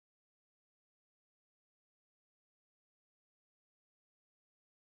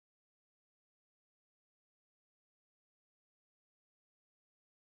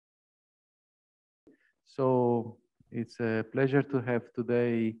So it's a pleasure to have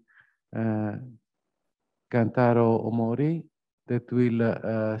today Kantaro Ohmori that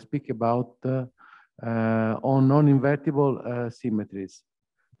will speak about on non-invertible symmetries.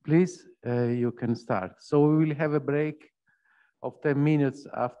 Please, you can start. So we will have a break of 10 minutes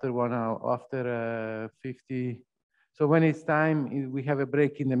after 1 hour, after 50. So when it's time, we have a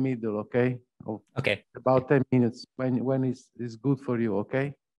break in the middle, okay? Okay. About 10 minutes when it's good for you,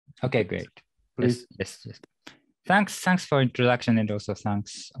 okay? Okay, great. Please. Yes. Thanks for introduction, and also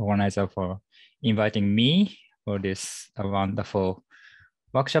thanks organizer for inviting me for this wonderful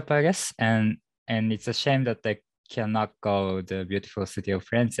workshop, I guess. And it's a shame that I cannot go the beautiful city of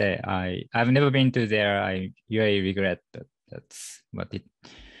Firenze. I've never been to there. I really regret that. That's what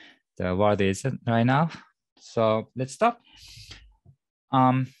the world is right now. So let's start.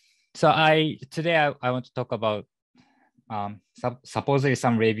 So today I want to talk about supposedly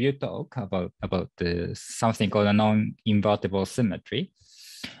some review talk about something called a non-invertible symmetry,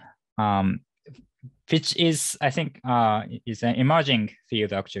 which is, I think, is an emerging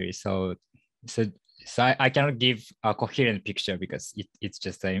field actually. So I cannot give a coherent picture because it's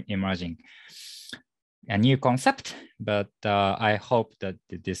just emerging a new concept, but I hope that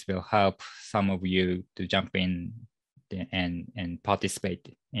this will help some of you to jump in and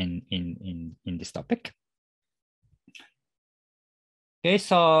participate in this topic. Okay,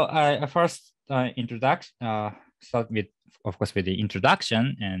 so I first start with, of course, with the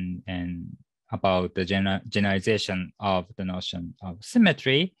introduction and about the generalization of the notion of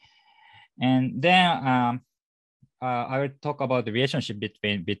symmetry, and then I will talk about the relationship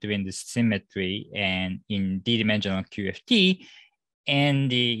between the symmetry and in d-dimensional QFT and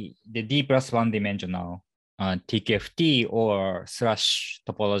the d plus one dimensional TQFT or slash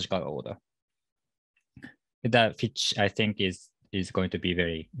topological order. That which I think is going to be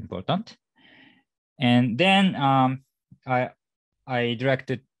very important. And then I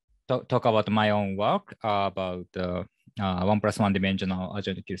directed talk about my own work about the 1 plus 1 dimensional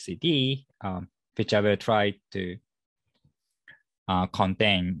adjoint QCD, which I will try to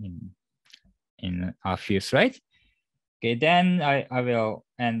contain in a few slides. Okay, then I will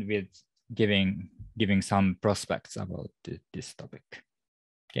end with giving some prospects about this topic.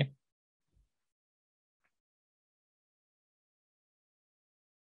 Okay.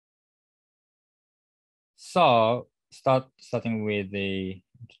 So starting with the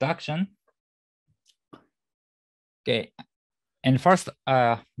introduction. Okay, and first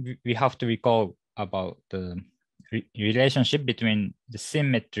we have to recall about the relationship between the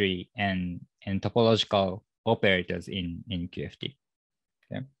symmetry and topological operators in QFT.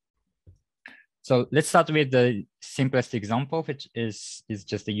 Okay, so let's start with the simplest example, which is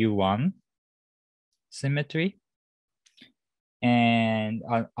just a U1 symmetry, and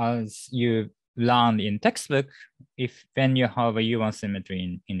as you learned in textbook, when you have a U1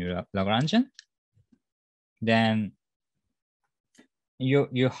 symmetry in Lagrangian, then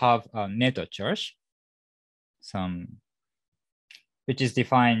you have a netto charge, which is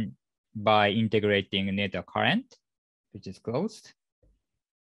defined by integrating netto current, which is closed.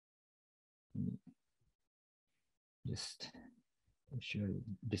 Just show you,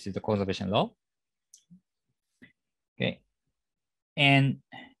 this is the conservation law. Okay, and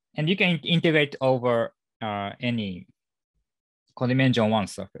you can integrate over any codimension 1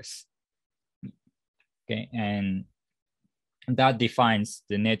 surface. Okay, and that defines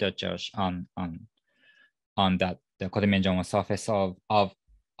the netto charge on that the codimension 1 surface of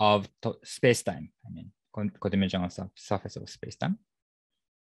space-time. I mean, codimension 1 surface of space-time.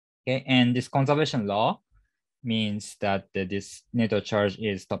 Okay, and this conservation law means that this netto charge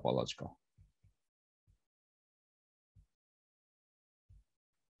is topological.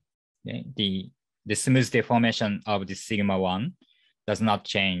 Okay, the smooth deformation of the sigma 1 does not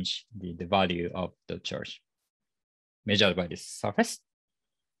change the value of the charge measured by this surface.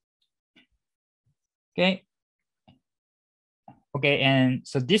 Okay. Okay, and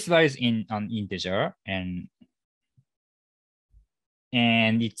so this value is in an integer, and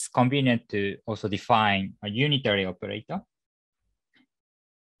it's convenient to also define a unitary operator,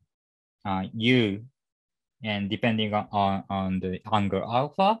 U, and depending on the angle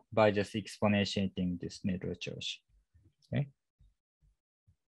alpha by just exponentiating this netto charge. Okay.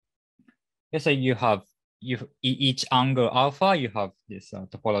 So you have each angle alpha, you have this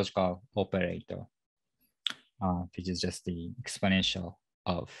topological operator, which is just the exponential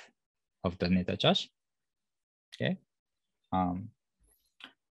of the netto charge. Okay.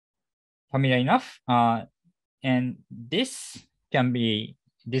 Familiar enough. And this can be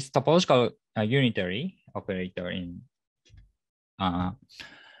this topological unitary operator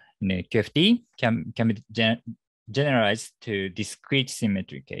QFT can be generalized to discrete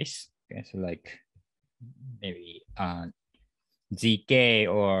symmetry case. Okay, so like maybe ZK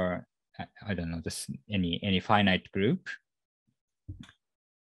or I don't know, just any finite group.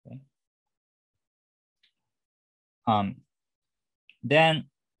 Okay. Then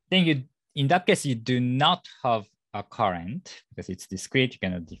you in that case you do not have a current because it's discrete. You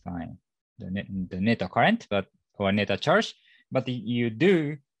cannot define the net current, or net charge, but you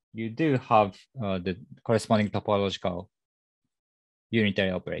do have the corresponding topological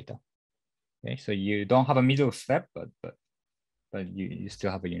unitary operator. Okay, so you don't have a middle step, but you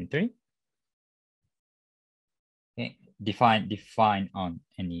still have a unitary. Okay, define on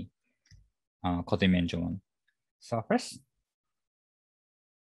any codimension surface.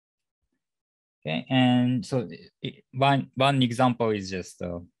 Okay, and so one example is just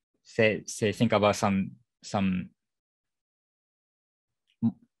say think about some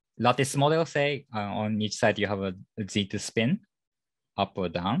lattice model. Say on each side you have a Z2 spin up or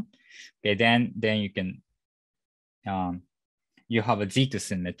down. Okay, then you can you have a Z2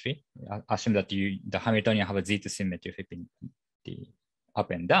 symmetry. Assume that the Hamiltonian have a Z2 symmetry flipping the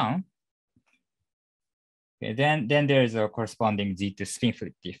up and down. Okay, then there is a corresponding Z2 spin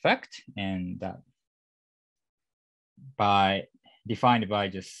flip defect, and that defined by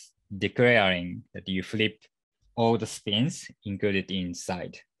just declaring that you flip all the spins included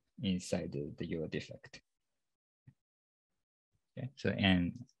inside the Euro defect. Okay, so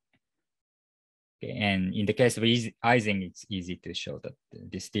and in the case of Ising, it's easy to show that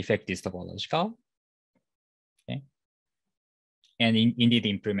this defect is topological. Okay, and indeed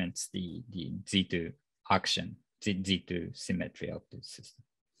implements the Z2 action, Z2 symmetry of the system.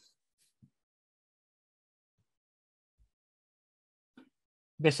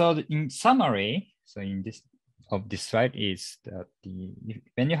 Okay, so in summary, so in this slide is that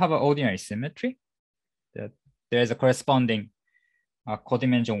when you have an ordinary symmetry, that there is a corresponding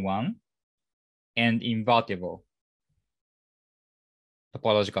codimension 1 and invertible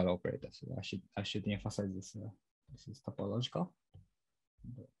topological operator. So I should emphasize this. This is topological.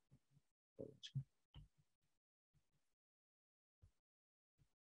 Okay.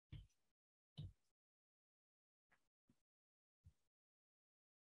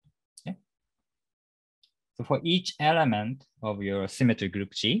 So for each element of your symmetry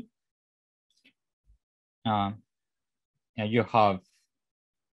group G, and you have.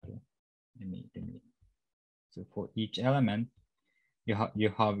 So for each element, you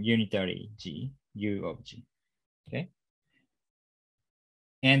have unitary G, U of G. Okay.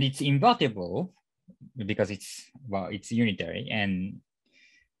 And it's invertible because it's unitary, and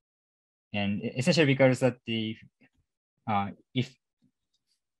essentially because that if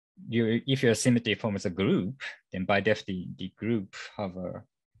your symmetry forms a group, then by def the group have a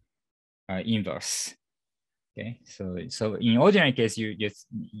inverse. Okay, so in ordinary case,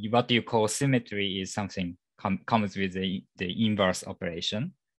 what you call symmetry is something comes with the inverse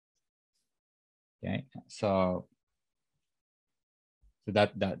operation. Okay, so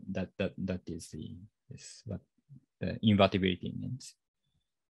that is what the invertibility means.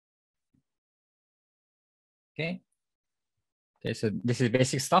 Okay. Okay, so this is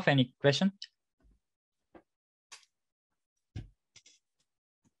basic stuff. Any question?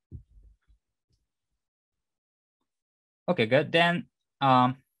 Okay, good. Then,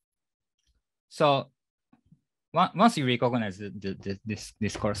 so once you recognize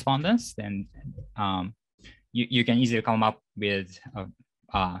this correspondence, then you can easily come up with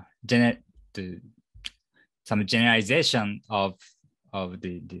some generalization of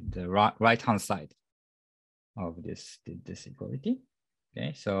the right hand side of this equality.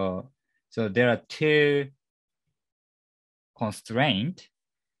 Okay, so there are two constraints,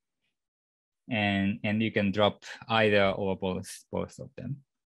 and you can drop either or both of them.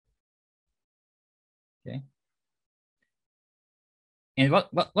 Okay. And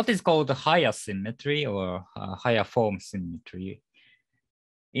what is called the higher symmetry or higher form symmetry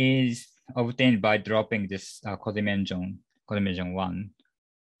is obtained by dropping this codimension 1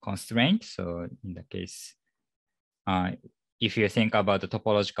 constraint. So in the case, if you think about the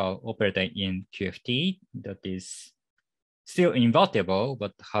topological operator in QFT that is still invertible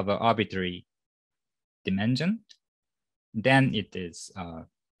but have an arbitrary dimension, then it is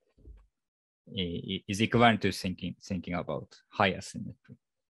equivalent to thinking about higher symmetry.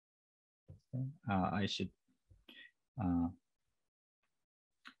 I should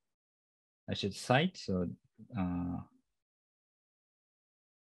cite so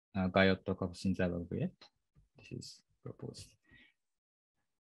Gayotto Shinzai Grid. This is proposed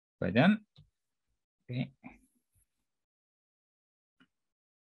by them. Okay.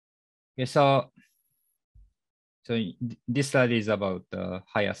 Okay, so this study is about the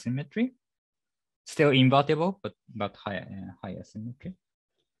higher symmetry, still invertible, but higher symmetry.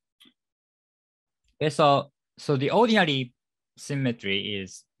 Okay, so the ordinary symmetry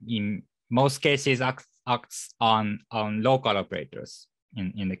is in most cases acts on local operators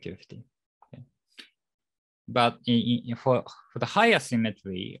in the QFT. Okay. But for the higher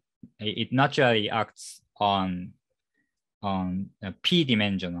symmetry, it naturally acts on a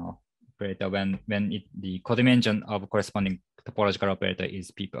p-dimensional operator when the codimension of corresponding topological operator is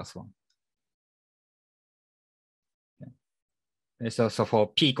p plus 1. Okay. So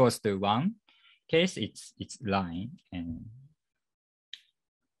for p equals to 1 case, it's line, and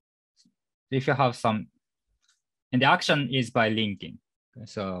if you have some, and the action is by linking. Okay,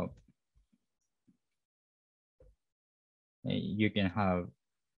 so you can have,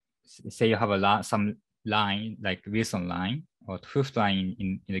 say you have some line like Wilson line or Hooft line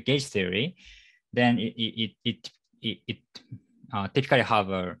in the gauge theory, then it typically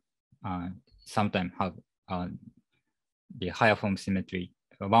have sometimes have the higher form symmetry,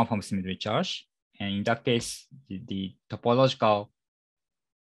 one form symmetry charge, and in that case, the topological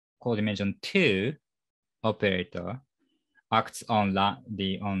codimension 2 operator acts on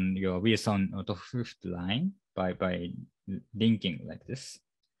your Wilson or Hooft line by linking like this.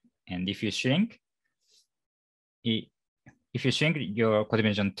 And if you shrink, your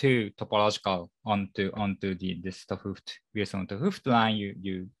codimension 2 topological onto this Wilson to Hooft line,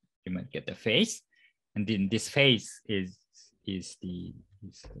 you might get the phase, and then this phase is the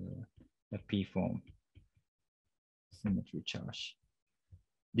p form symmetry charge.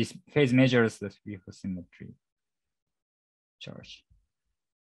 This phase measures the p form symmetry charge.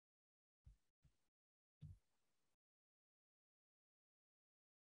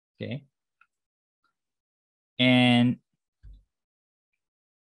 Okay, and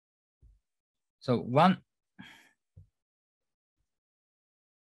so one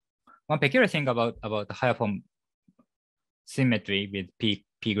peculiar thing about the higher form symmetry with p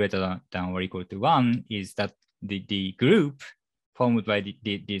greater than or equal to 1 is that the group formed by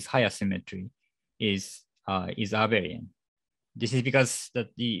this higher symmetry is abelian. This is because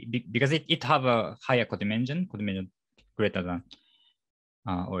it have a higher codimension greater than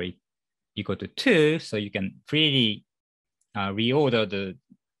or equal to 2, so you can freely reorder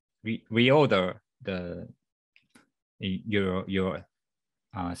your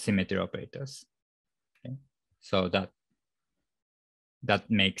symmetry operators. Okay? So that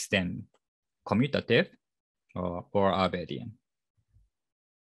makes them commutative or abelian.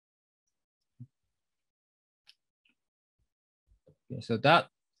 Okay, so that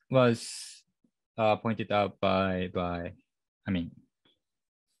was pointed out by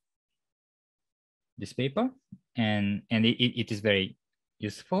this paper, and it is very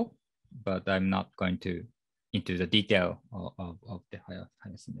useful, but I'm not going to into the detail of the higher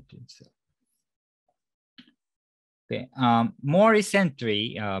symmetry itself. Okay, more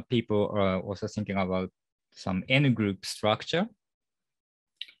recently, people are also thinking about some N group structure,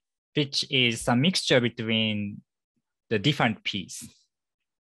 which is a mixture between the different P's.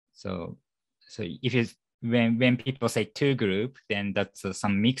 So if it's when people say 2 group, then that's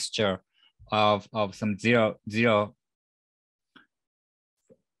some mixture of some zeros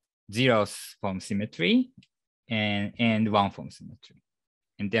form symmetry and 1 form symmetry.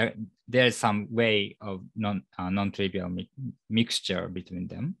 And there's some way of non-trivial mixture between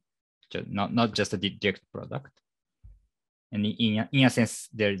them, not just a direct product. And in a sense,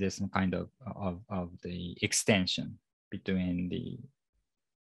 there is some kind of the extension between the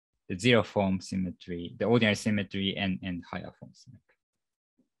 0 form symmetry, the ordinary symmetry, and higher form symmetry.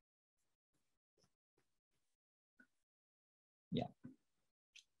 Yeah.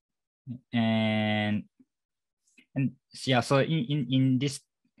 And yeah, so in this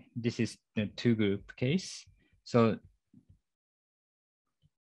is the 2 group case. So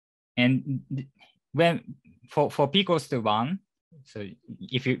and when for p equals to 1, so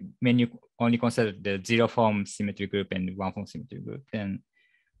when you only consider the 0 form symmetry group and 1 form symmetry group, then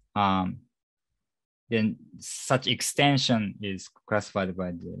such extension is classified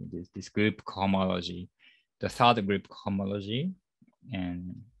by this group cohomology, the 3rd group cohomology,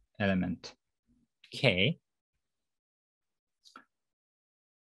 and element K.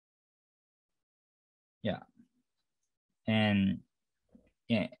 Yeah, and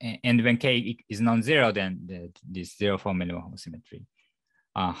when K is non-zero, then this 0 form and 1 form symmetry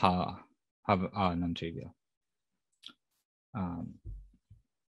have non-trivial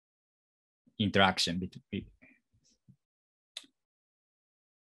interaction between.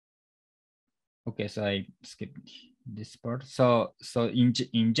 Okay, so I skipped this part. So in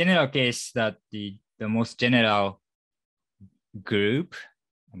general case that the most general group,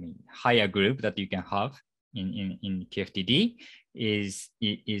 I mean higher group that you can have in QFTD is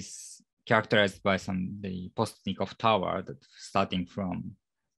characterized by the Postnikov tower that starting from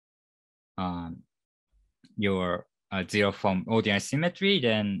your zero form ordinary symmetry,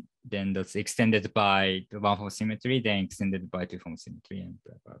 then that's extended by the one form symmetry, then extended by two form symmetry, and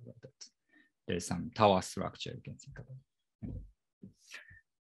blah, blah, blah. There's some tower structure you can think about.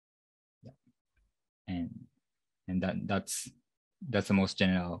 Yeah. And that's the most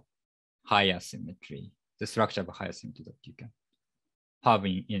general higher symmetry, the structure of a higher symmetry that you can have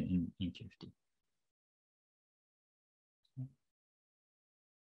in QFT.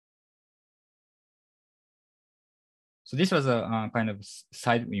 So this was a kind of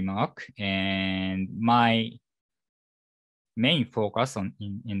side remark, and my main focus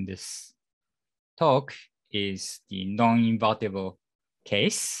in this talk is the non-invertible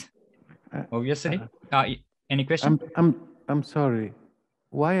case. Obviously, any question? I'm sorry.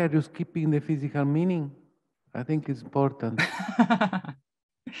 Why are you skipping the physical meaning? I think it's important.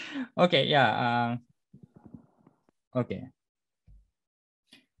 Okay, yeah. Okay.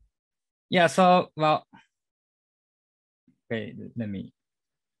 Yeah, so, well, okay, let me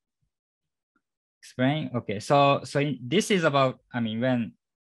explain. Okay, so this is about, I mean, when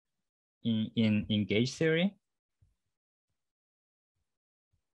in gauge theory,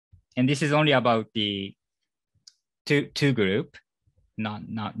 and this is only about the two group, not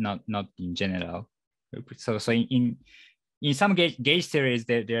in general. So in some gauge theories,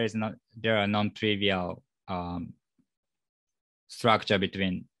 there are non-trivial structure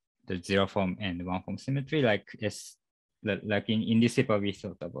between the zero form and one form symmetry, like in this paper we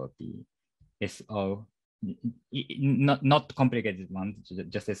thought about the SO, not complicated one,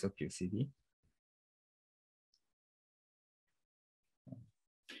 just SOQCD.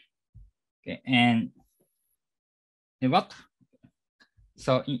 Okay, and what?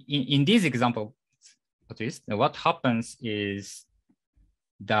 So in this example, at least, what happens is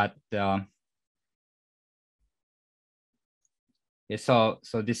that so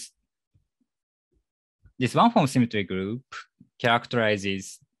this one form symmetry group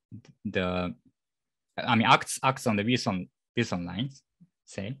characterizes acts on the Wilson lines,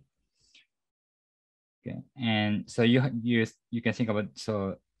 say. Okay, and so you can think about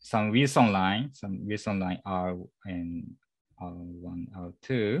some Wilson line R and R1,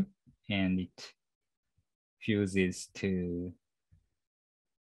 R2, and it fuses to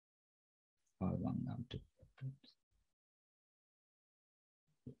R1, R2.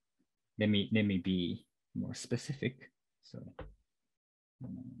 Let me be more specific. So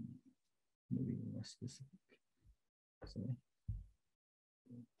maybe more specific.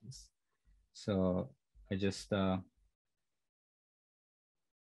 So I just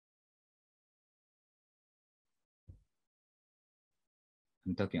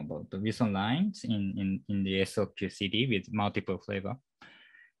I'm talking about the Wilson lines in the SOQCD with multiple flavor.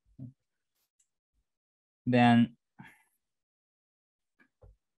 Then,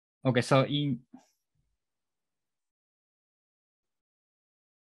 okay, so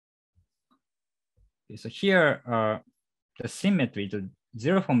so here the symmetry, the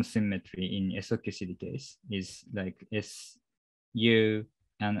zero form symmetry in SOQCD case is like SU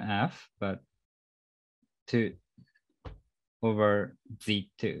and F, but 2 over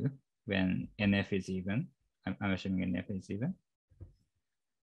Z2 when NF is even. I'm assuming NF is even.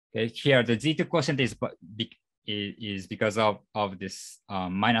 Okay, here the Z2 quotient is because of this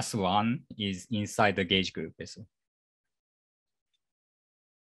 -1 is inside the gauge group.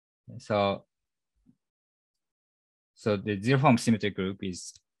 So the zero form symmetry group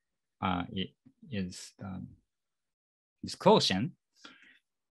is quotient,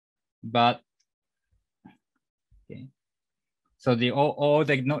 but okay. So all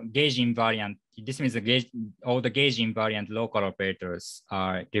the gauge invariant, this means all the gauge invariant local operators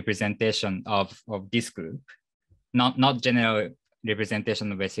are representation of this group, not general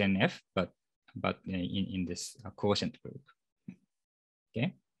representation of SNF, but in this quotient group.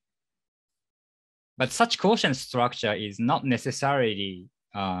 Okay. But such quotient structure is not necessarily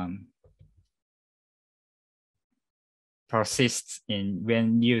persists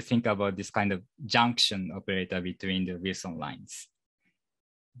when you think about this kind of junction operator between the Wilson lines.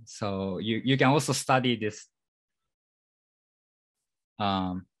 So you can also study this.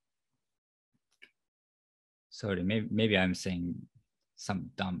 Sorry, maybe I'm saying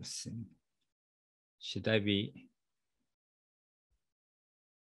some dumb thing. Should I be?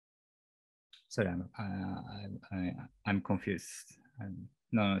 Sorry, I'm confused.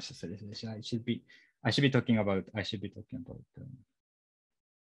 No, sorry, I should be. I should be talking about should be talking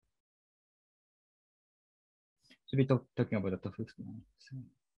about the fifth line.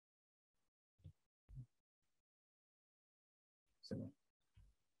 So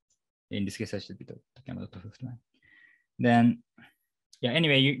in this case, I should be talking about the fifth line. Then, yeah.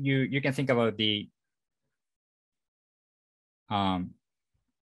 Anyway, you can think about the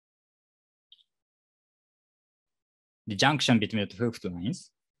junction between the fifth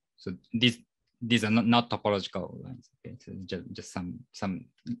lines. So these are not topological lines. Okay, so just some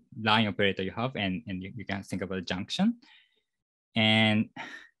line operator you have, and you can think about a junction, and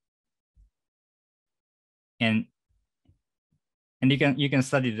you can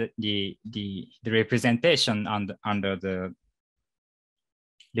study the representation under the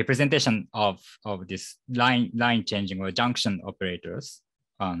representation of this line changing or junction operators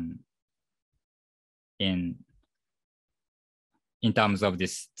in terms of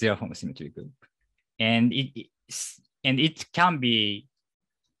this zero form symmetry group, and it can be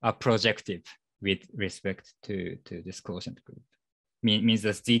projective with respect to this quotient group. Means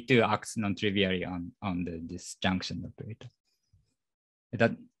that Z2 acts non-trivially on this junction operator.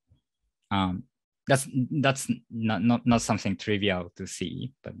 That's not something trivial to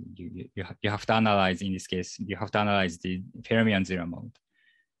see, but you have to analyze, in this case, you have to analyze the fermion zero mode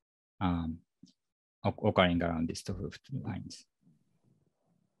occurring around these two lines.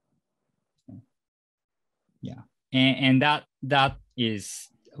 Yeah, and that is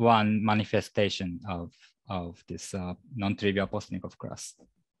one manifestation of this non-trivial Postnikov class.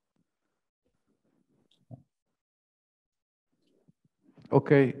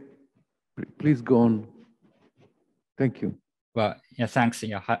 Okay, please go on. Thank you. Well, yeah, thanks.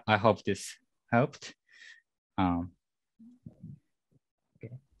 Yeah, I hope this helped. Okay.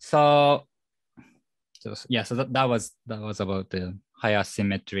 So yeah, so that was about the higher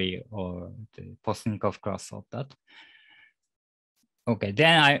symmetry or the Postnikov class of that. Okay,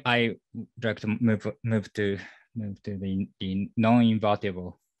 then I would like to move to the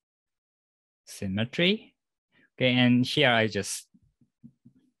non-invertible symmetry. Okay, and here I just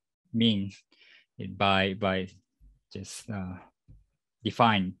mean it by just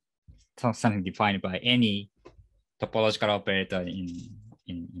define something defined by any topological operator in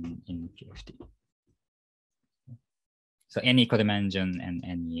QFT. So any codimension and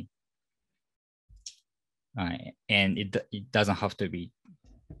any and it doesn't have to be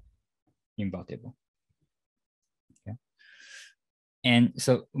invertible. Okay. And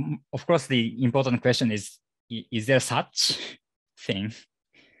so, of course, the important question is there such thing?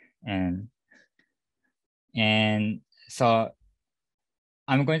 And so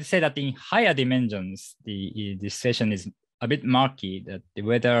I'm going to say that in higher dimensions, the situation is a bit murky, that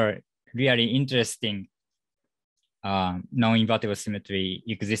whether really interesting non-invertible symmetry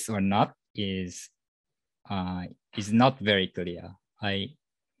exists or not is not very clear. I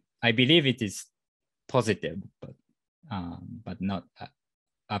believe it is positive, but not.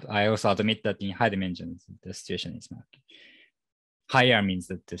 I also admit that in high dimensions, the situation is murky. Higher means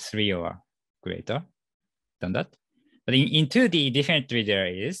that the 3 or greater than that. But in 2D, definitely there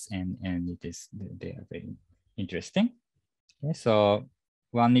is, and they are very interesting. Okay, so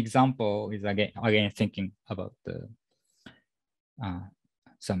one example is again thinking about the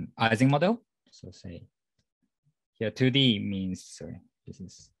some Ising model. So say here 2D means, sorry, this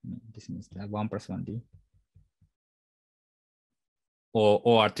means that 1 plus 1D,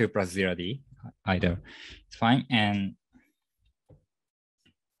 or 2 plus 0D, either it's fine, and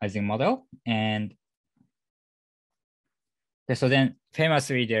Ising model. And so then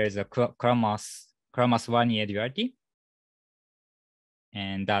famously there is a Kramas 1-year duality,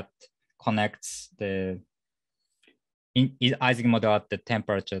 and that connects the Ising model at the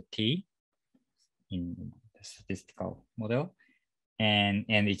temperature T in the statistical model, and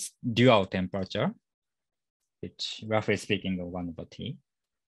its dual temperature, which roughly speaking of 1/T.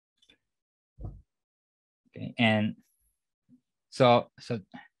 Okay, and so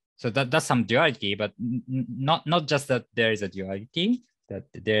that's some duality, but not just that there is a duality, that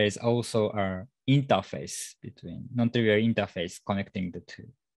there is also a interface between non-trivial interface connecting the two.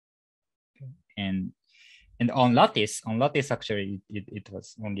 Okay. And on lattice actually it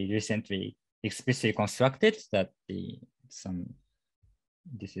was only recently explicitly constructed that this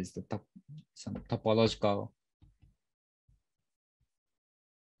is the some topological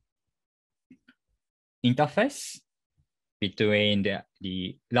interface between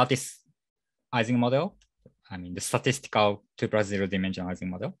the lattice Ising model, I mean the statistical 2 plus 0 dimensional Ising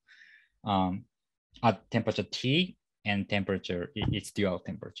model, at temperature T and temperature, its dual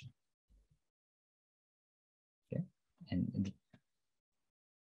temperature. Okay,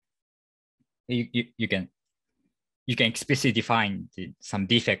 you can explicitly define some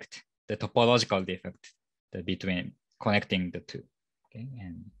defect, the topological defect between connecting the two. Okay,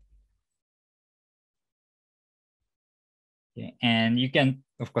 and you can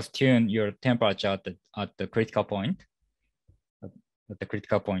of course tune your temperature at the critical point. At the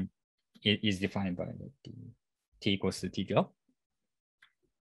critical point is defined by the T equals to T0.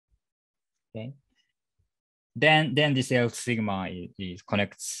 Okay. Then this L sigma is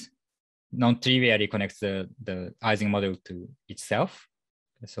connects non-trivially connects the Ising model to itself.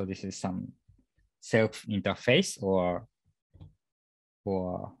 So this is some self interface or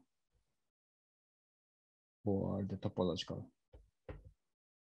the topological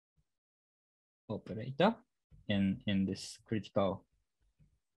operator in this critical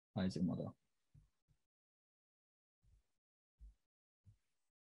Ising model.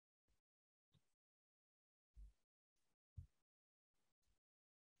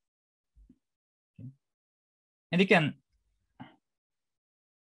 Okay. And you can,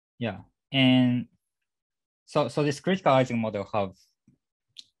 and so this critical Ising model have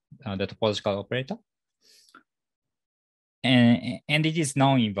the topological operator, and it is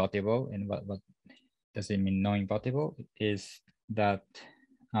non-invertible. And what does it mean non-invertible? Is that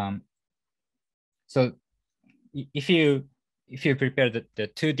so if you prepare the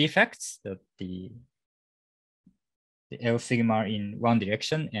two defects, that the L sigma in one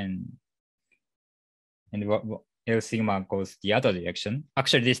direction and L sigma goes the other direction.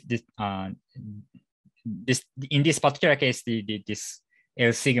 Actually, this in this particular case, this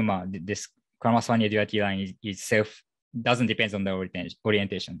L sigma, this Kramers-Wanier duality line itself doesn't depend on the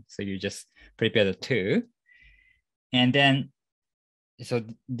orientation. So you just prepare the two, and then so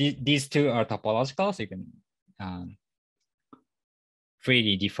these two are topological, so you can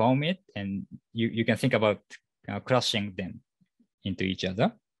freely deform it, and you can think about crushing them into each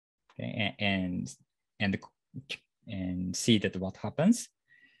other, okay, and see that what happens.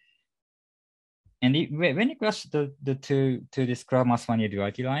 And when you crush the two this Kramers-Wanier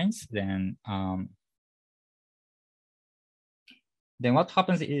duality lines, then what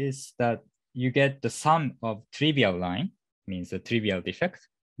happens is that you get the sum of trivial line, means the trivial defect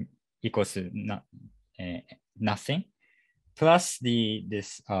equals to nothing, plus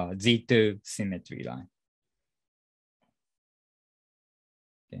this Z2 symmetry line.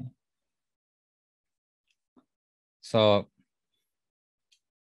 Okay. So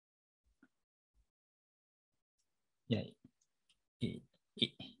yeah,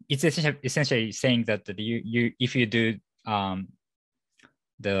 it's essentially saying that if you do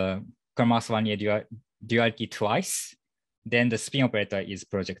the Kramers-Wanier duality twice, then the spin operator is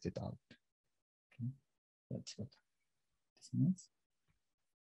projected out. Okay. That's what this means.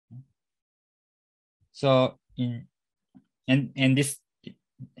 So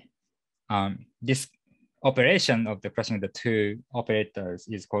this operation of the crushing the two operators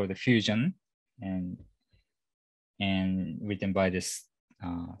is called the fusion, and written by this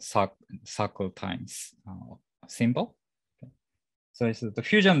circle times symbol. Okay. So the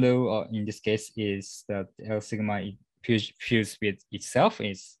fusion law in this case is that L sigma fused with itself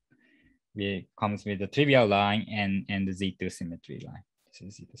comes with the trivial line and the Z2 symmetry line. This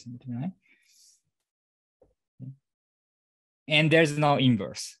is Z2 symmetry line. Okay. And there's no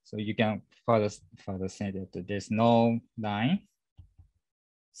inverse. So you can further say that there's no line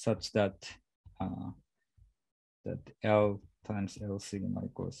such that that L times L sigma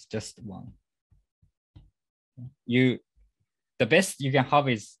equals just 1. The best you can have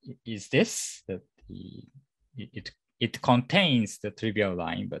is this, that it contains the trivial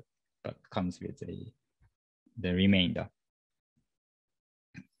line, but comes with the remainder.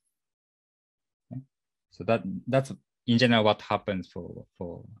 Okay. So that's in general what happens for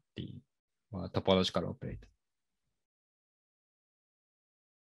the topological operator.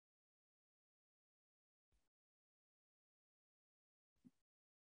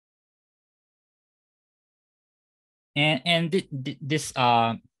 And this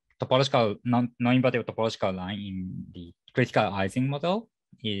topological non-invertible topological line in the critical Ising model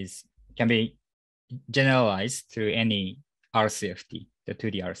can be generalized to any RCFT, the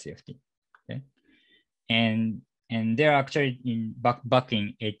 2D RCFT. Okay, and they're actually back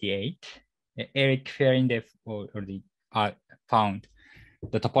in '88, Eric Fehrendeff found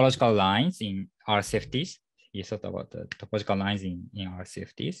the topological lines in RCFTs. He thought about the topological lines in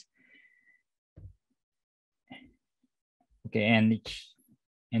RCFTs. Okay,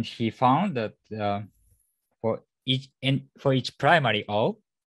 and he found that for each primary O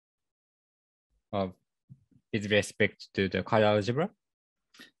with respect to the Card algebra,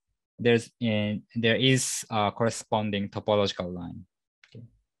 there is a corresponding topological line. Okay.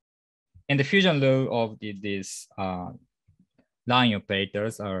 and the fusion rule of these line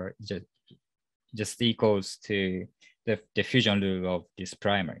operators are just equals to the fusion rule of these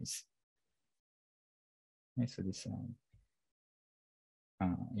primaries. Okay, so this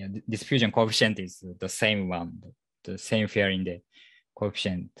yeah, this fusion coefficient is the same one, the same pair in the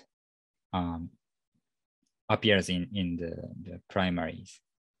coefficient appears in the primaries,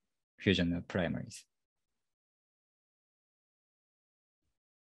 fusion of primaries.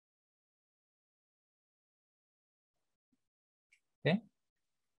 Okay.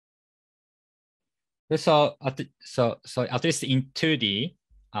 So at least in 2D,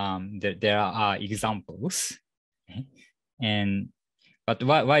 there are examples, okay? But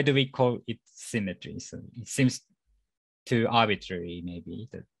why do we call it symmetry? So it seems too arbitrary, maybe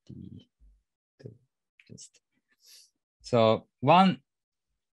that so one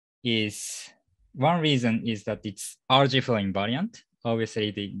reason is that it's algebra invariant.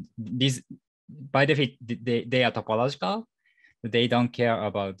 Obviously, these by definition they are topological. They don't care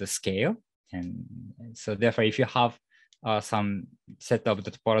about the scale, and so therefore, if you have some set of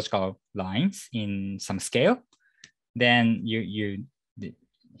the topological lines in some scale, then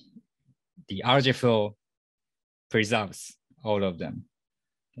the algebra preserves all of them.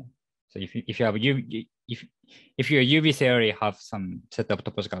 Okay. So if you have if your UV theory have some set of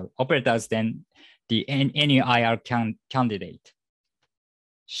topological operators, then any IR candidate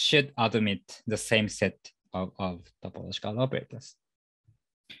should admit the same set of topological operators.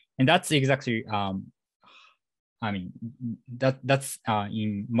 And that's exactly, I mean, that's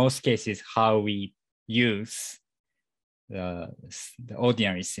in most cases how we use the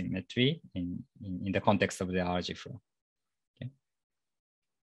ordinary symmetry in the context of the algebra. Okay.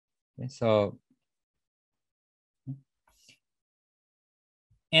 Okay, so,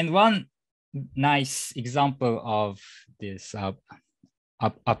 and one nice example of this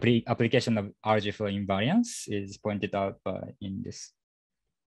application of algebra invariance is pointed out in this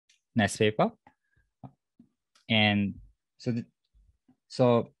nice paper. And so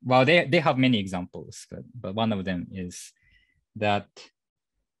well, they have many examples, but one of them is that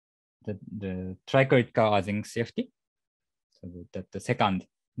the tricritical Ising CFT, so the second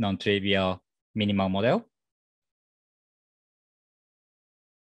non-trivial minimal model.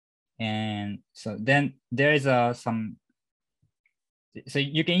 And so then there is some, so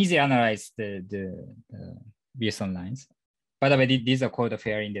you can easily analyze the Wilson lines. By the way, these are called the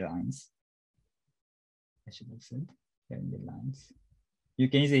Faraday lines. I should have said Faraday lines. You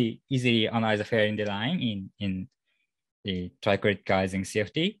can easily analyze the Faraday line in the tricritical Ising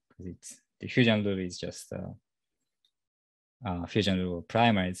CFT, because the fusion rule is just fusion rule of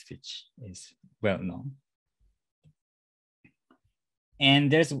primaries, which is well known.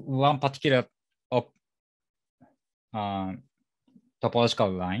 And there's one particular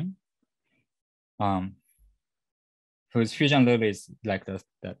topological line whose fusion rule is like the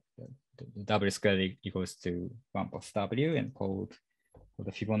W squared equals to 1 plus W, and called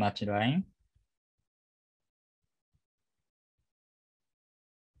the Fibonacci line.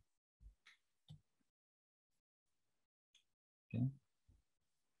 Okay.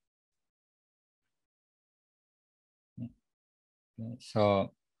 Okay.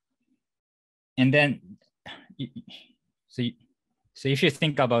 So, and then, so if you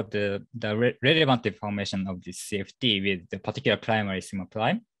think about the relevant deformation of this CFT with the particular primary sigma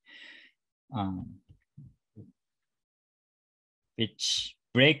prime, which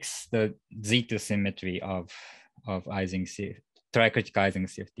breaks the Z2 symmetry of Ising tricritical Ising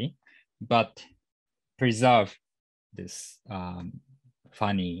CFT, but preserve this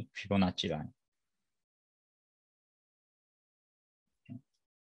funny Fibonacci line.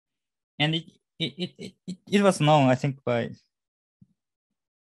 And it was known, I think, by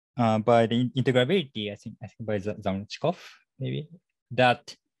the integrability, I think by Zamchikov, maybe,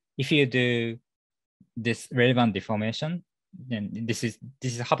 that if you do this relevant deformation, then this is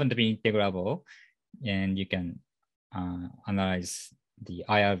happen to be integrable, and you can analyze the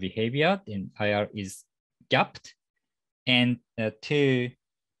IR behavior, and IR is gapped, and two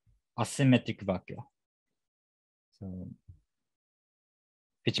asymmetric vacua. So,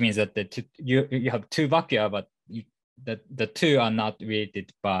 which means that you have two vacua, but the two are not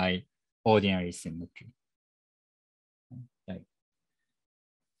related by ordinary symmetry. Like,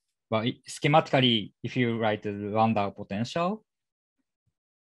 but schematically, if you write the Landau potential,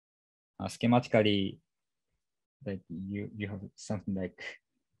 schematically, like you have something like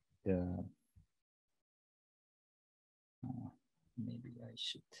the maybe I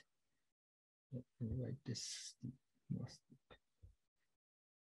should write this.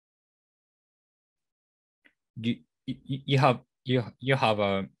 You have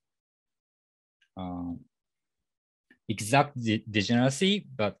a exact degeneracy,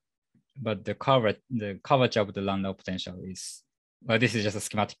 but the curvature of the lambda potential is, well, this is just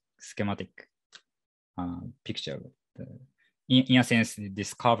a schematic picture. In a sense,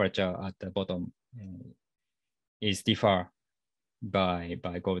 this curvature at the bottom is differ by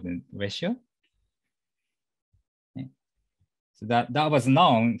golden ratio. Okay. So that was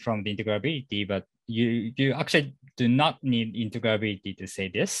known from the integrability, but you actually do not need integrability to say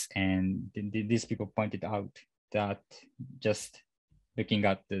this. And these people pointed out that just looking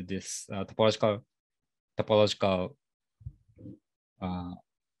at this topological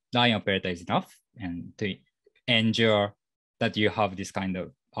line operator is enough, and to ensure that you have this kind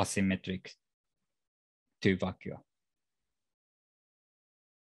of asymmetric two vacua.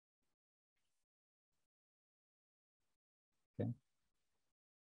 Okay.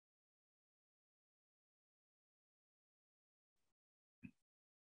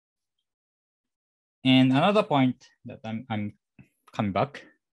 And another point that I'm coming back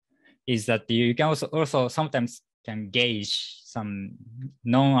is that you can also sometimes can gauge some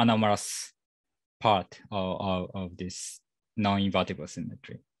non-anomalous part of this non-invertible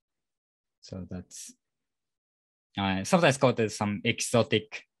symmetry. So that's sometimes called as some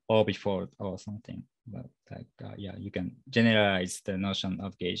exotic orbit fault or something. But like, yeah, you can generalize the notion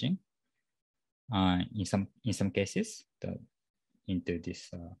of gauging in some cases into this,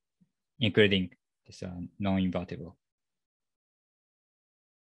 including this non-invertible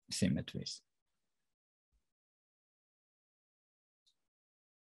symmetries.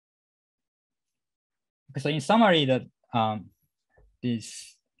 So in summary, that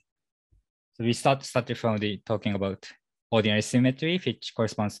so we started from talking about ordinary symmetry, which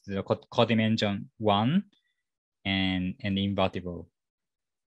corresponds to the codimension 1 and invertible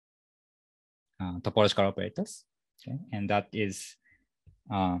topological operators. Okay? And that is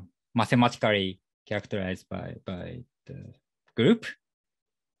mathematically characterized by the group.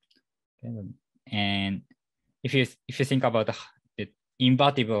 Okay? And if you think about the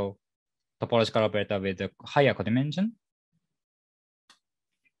invertible topological operator with the higher codimension,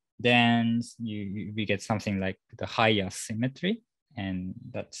 then we get something like the higher symmetry, and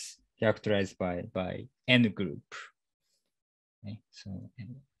that's characterized by N group. Okay? So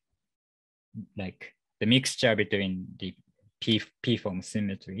like the mixture between the P form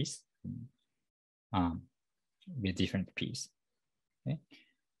symmetries with different P's. Okay?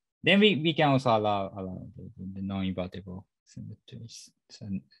 Then we can also allow the non-invertible symmetries. So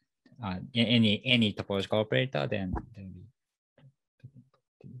any topological operator, then we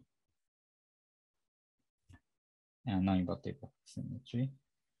non-invertible symmetry.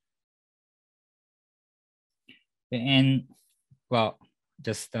 And well,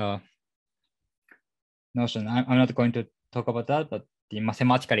 just notion. I'm not going to talk about that, but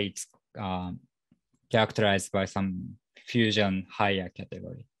mathematically it's characterized by some fusion higher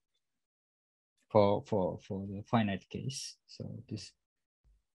category for the finite case. So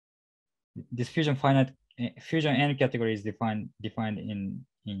this fusion N category is defined in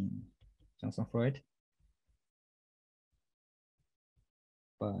Johnson-Freud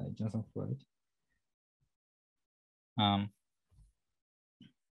by Johnson-Freud.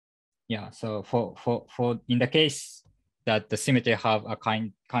 Yeah, so for in the case that the symmetry have a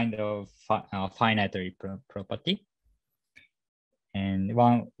kind of finitary property, and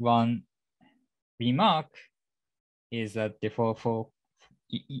one remark is that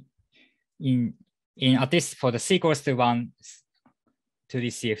in at least for the C equals to 1 to the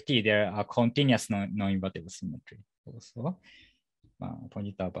CFT, there are continuous non-invertible symmetry also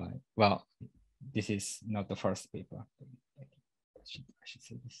pointed out by, well, this is not the first paper. I should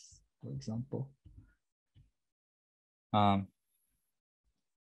say this, for example.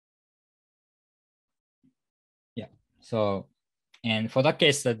 Yeah, so, and for that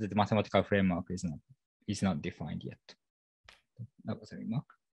case, that the mathematical framework is not defined yet. That was a remark.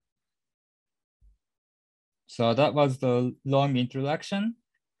 So that was the long introduction.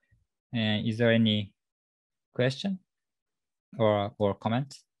 And is there any question or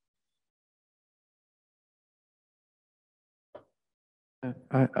comments?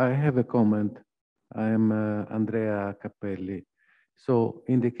 I have a comment. I am Andrea Cappelli. So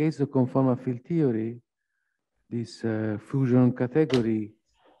in the case of conformal field theory, this fusion category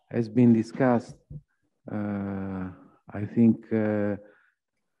has been discussed, I think,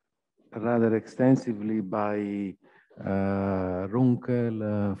 rather extensively by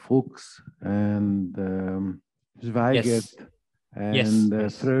Runkel, Fuchs, and Zweigert, Yes. and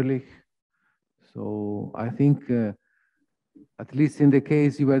Fröhlich. So I think, at least in the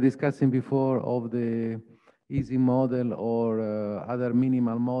case you were discussing before of the easy model or other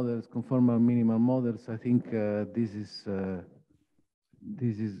minimal models, conformal minimal models, I think this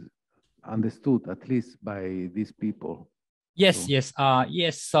is understood at least by these people. Yes, So. yes,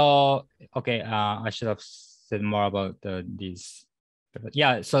 yes. So okay, I should have said more about these.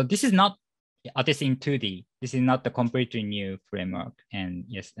 Yeah, so this is not at least in 2D. This is not the completely new framework, and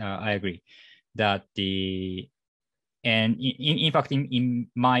yes, I agree that in fact in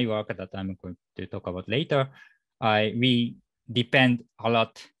my work that I'm going to talk about later, we depend a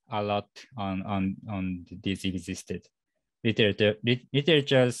lot on these existed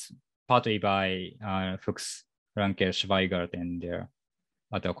literatures, partly by Fuchs, Rankel, Schweigert, and their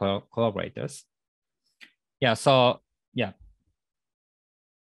other collaborators. Yeah. So yeah.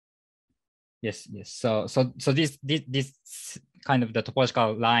 Yes. So this kind of the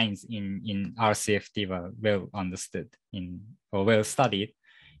topological lines in RCFT were well understood or well studied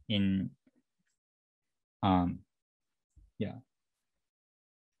in yeah.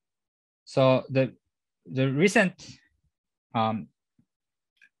 So the recent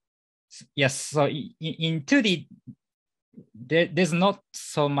yes, so in 2D there's not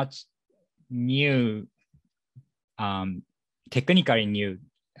so much new technically new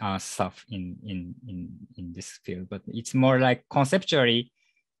stuff in this field, but it's more like conceptually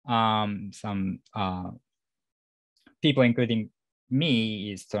some people, including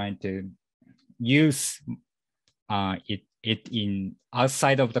me, is trying to use it in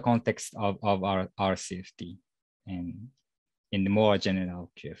outside of the context of our CFT and in the more general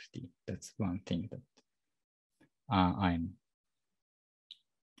QFT. That's one thing that I'm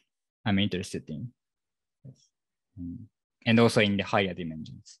interested in. Yes. And also in the higher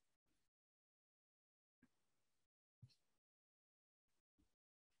dimensions.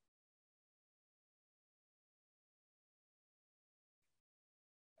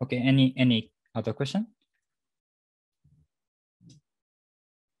 Okay, any other question?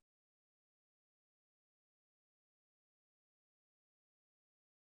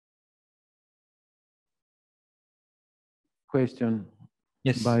 Question.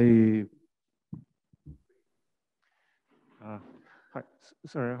 Yes. By Hi.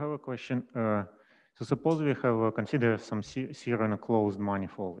 Sorry, I have a question. So suppose we have consider some zero in a closed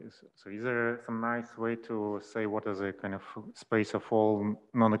manifold. So is there some nice way to say what is a kind of space of all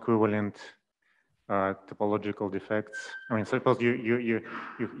non-equivalent topological defects? I mean, suppose you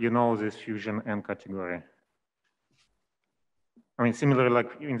know this fusion N category. I mean, similarly,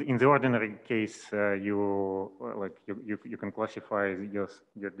 like in the ordinary case, you can classify your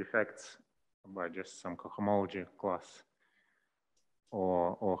defects by just some cohomology class.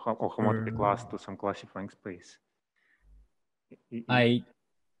 Or homotopy class to some classifying space. I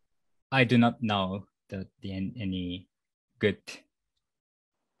do not know that any good.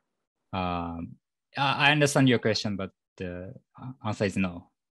 I understand your question, but the answer is no.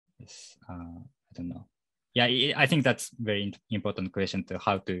 Yes, I don't know. Yeah, I think that's very important question to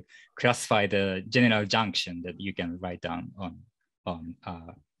how to classify the general junction that you can write down on.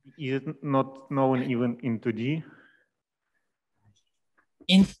 Is it not known even in 2D?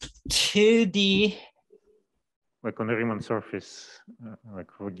 In 2D, like on a Riemann surface,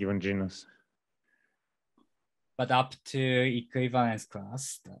 like for a given genus. But up to equivalence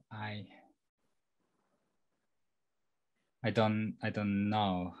class, I don't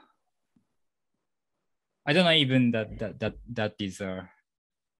know. I don't know even that is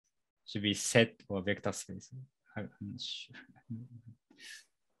should be set for vector space. I'm not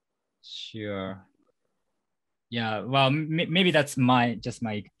sure. Yeah, well, maybe that's just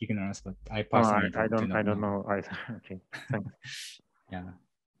my ignorance, but I personally I don't not know either. Okay, thanks. Yeah.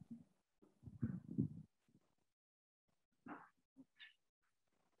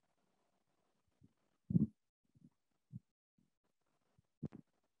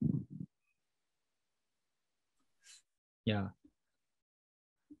 Yeah.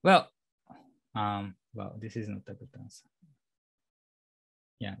 Well, this is not a good answer.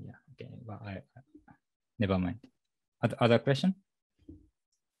 Yeah. Okay. Well, I never mind. Other question?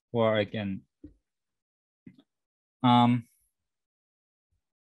 Or again,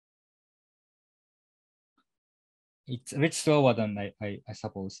 it's a bit slower than I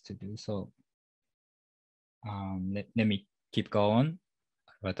supposed to do. So let me keep going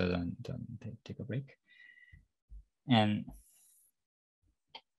rather than take a break. And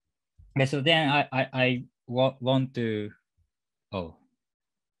okay, so then I want to,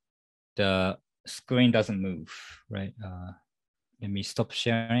 the screen doesn't move, right? Let me stop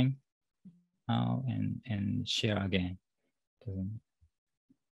sharing now and share again.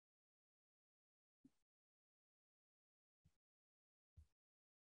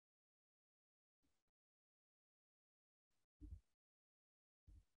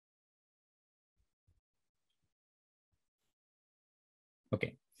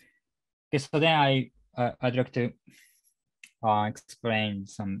 Okay. Okay, so then I'd like to explain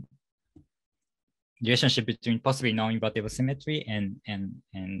some relationship between possibly non-invertible symmetry and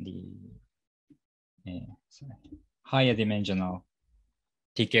the higher dimensional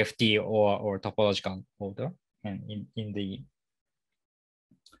TKFT or topological order, and in the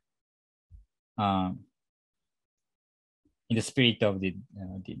spirit of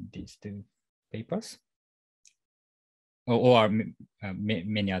these two papers, or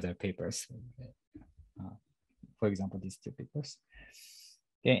many other papers. For example, these two papers.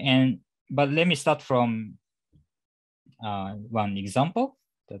 Okay, but let me start from one example.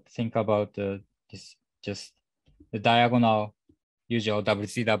 That think about this just the diagonal usual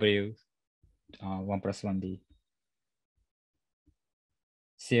WCW 1+1D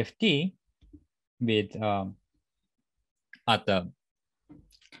CFT with at the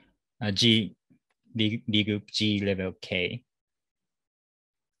G D group G level K.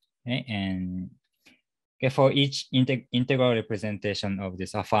 Okay, and okay, for each integral representation of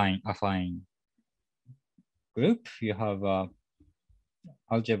this affine group, you have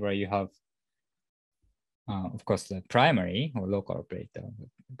algebra. You have of course the primary or local operator,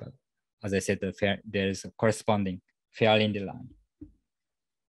 but as I said, there is a corresponding Fehrenstein line.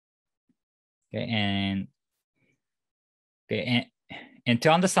 Okay, and to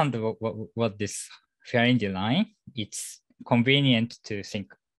understand what this Fehrenstein line, it's convenient to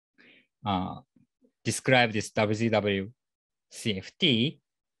think describe this WZW CFT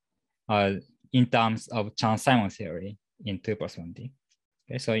in terms of Chern-Simon theory in 2+1D.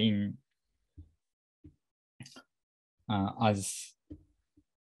 Okay, so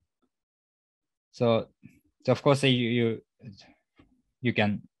so of course you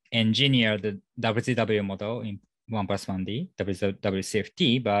can engineer the WZW model in 1+1D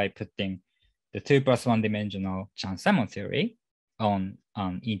WCFT by putting the 2+1 dimensional Chern-Simon theory on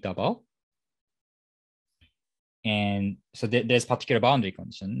an interval. And so there's particular boundary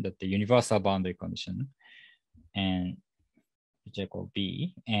condition, that the universal boundary condition, and which I call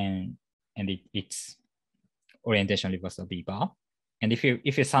B, and it's orientation reversal B bar. And if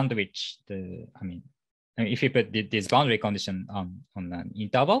you sandwich if you put this boundary condition on an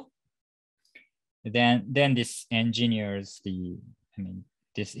interval, then this engineers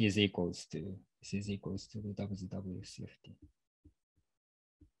this is equals to the WZW CFT.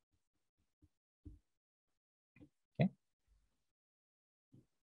 Okay.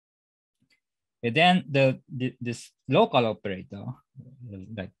 And then this local operator,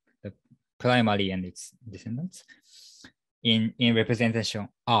 like the primary and its descendants, in representation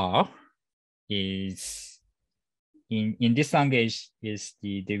R is in this language is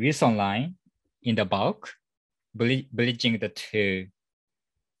the Wilson line in the bulk, bridging the two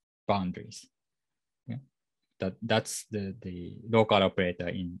boundaries. Yeah. That's the local operator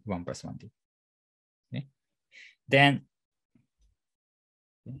in 1+1D. Okay. Then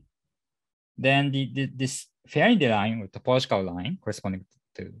this Fehrenstein line or topological line corresponding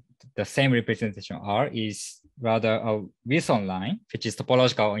to the same representation R is rather a Wilson line, which is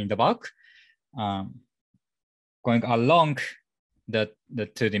topological in the bulk, going along the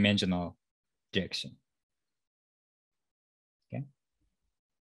two-dimensional direction. Okay.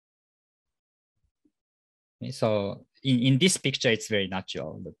 So in this picture, it's very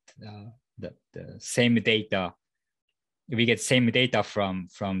natural that the same data, we get same data from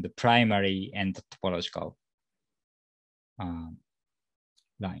the primary and the topological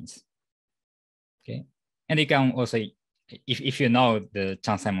lines. Okay, and you can also, if you know the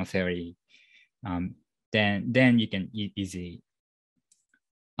Chern-Simon theory, then you can easily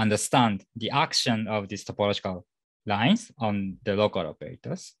understand the action of these topological lines on the local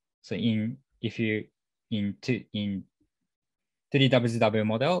operators. So if you in 3D WZW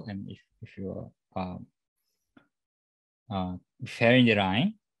model, and if you Fehrenstein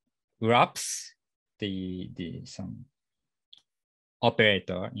line wraps some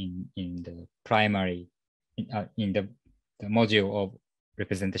operator in the primary in the module of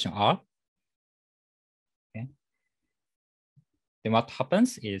representation R. Okay. Then what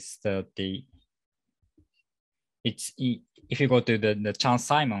happens is that if you go to the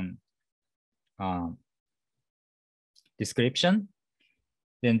Chern-Simon description,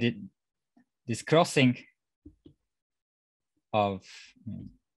 then this crossing of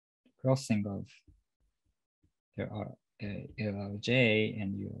there are LRJ,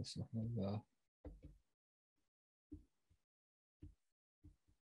 and you also have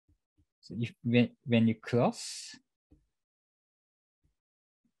so if when you cross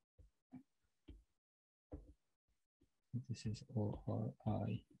this is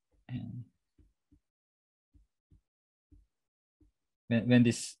ORI and when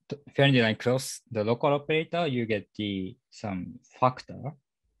this Faraday line cross the local operator, you get some factor,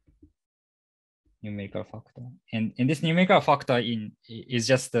 numerical factor, and this numerical factor is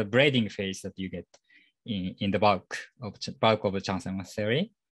just the braiding phase that you get in the bulk of Chern-Simons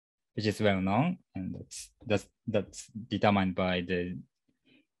theory, which is well known, and that's determined by the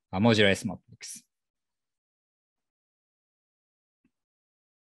modular S matrix.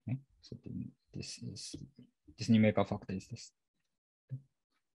 Okay, so this numerical factor is this.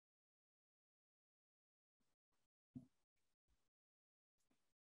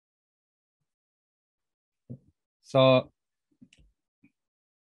 So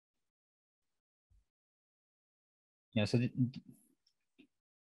yeah, so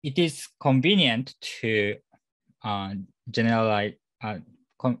it is convenient to generalize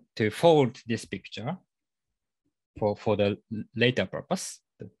to fold this picture for the later purpose.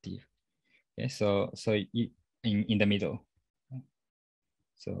 Okay, so in the middle.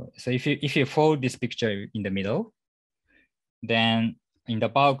 So if you fold this picture in the middle, then in the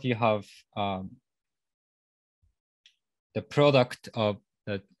bulk you have the product of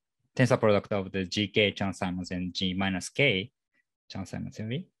the tensor product of the GK Chern-Simons and G minus K Chern-Simons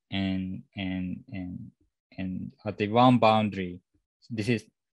theory, and at the one boundary, this is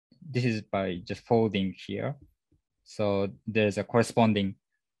by just folding here. So there's a corresponding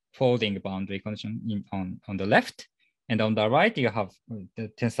folding boundary condition on the left, and on the right you have the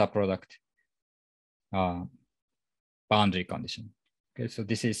tensor product boundary condition. Okay, so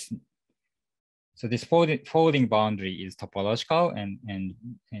this folding boundary is topological, and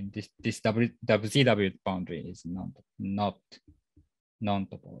this WZW boundary is not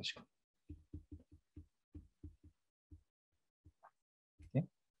non-topological. Okay.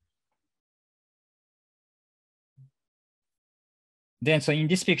 Then, so in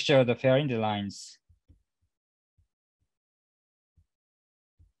this picture, the Faraday lines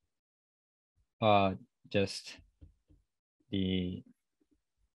are just the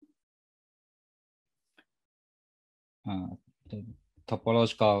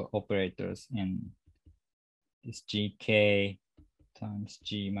topological operators in this GK times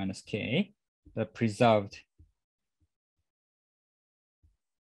G minus K that are preserved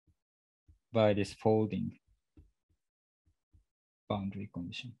by this folding boundary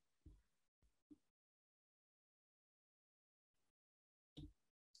condition.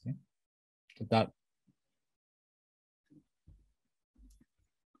 Okay. So that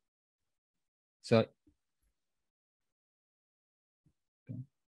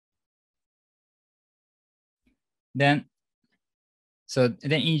Then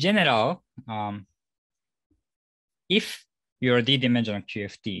in general, if your D-dimensional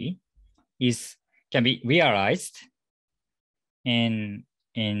QFT can be realized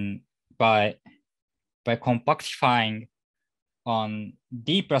by compactifying on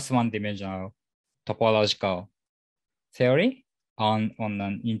D plus one dimensional topological theory on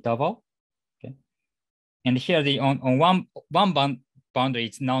an interval. Okay, and here on one boundary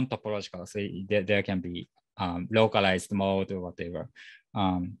it's non-topological, so there can be localized mode or whatever,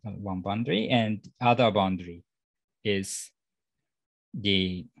 one boundary, and other boundary is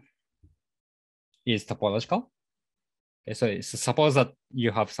topological. Okay, so suppose that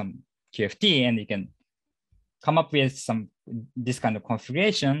you have some QFT and you can come up with this kind of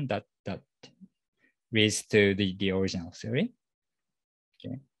configuration that leads to the original theory.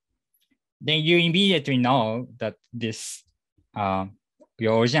 Okay, then you immediately know that this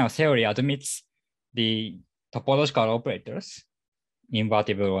your original theory admits the topological operators,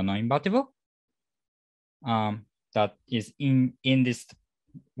 invertible or non-invertible, that is in this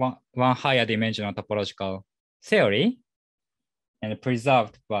one higher dimensional topological theory, and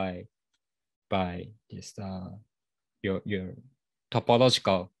preserved by this your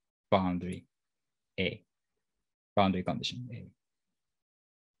topological boundary A, boundary condition A.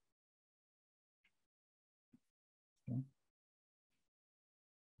 Okay.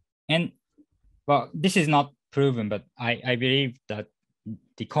 And well, this is not proven, but I believe that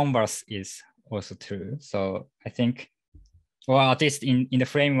the converse is also true. So I think, well, at least in the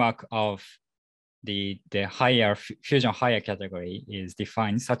framework of the higher fusion higher category is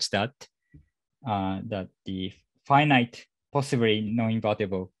defined such that that the finite possibly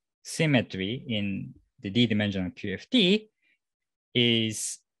non-invertible symmetry in the D-dimensional QFT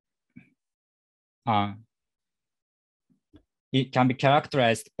is it can be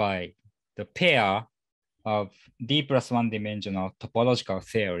characterized by the pair of D plus one dimensional topological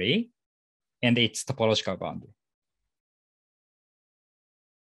theory and its topological boundary.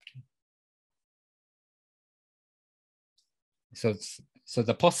 So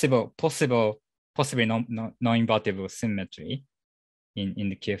the possibly non-invertible symmetry in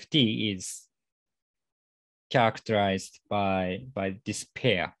the QFT is characterized by this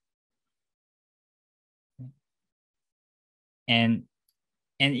pair. And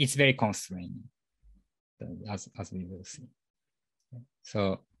it's very constraining, as we will see.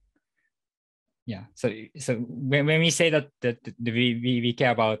 So yeah, so when we say that we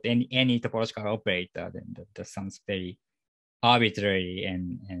care about any topological operator, then that sounds very arbitrary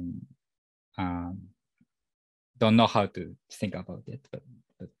and don't know how to think about it. But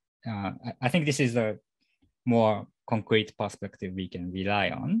I think this is a more concrete perspective we can rely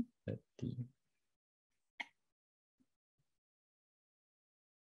on. Okay.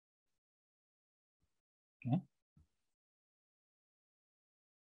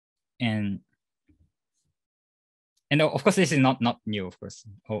 And of course, this is not new, of course,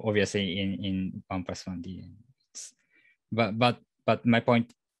 obviously in 1+1D. But my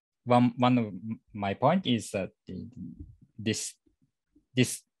point, one of my point is that this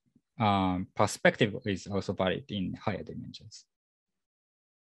perspective is also valid in higher dimensions.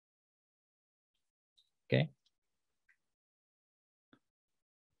 Okay.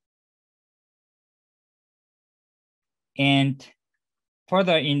 And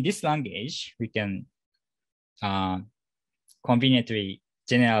further in this language, we can conveniently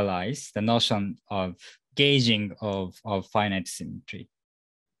generalize the notion of gauging of finite symmetry,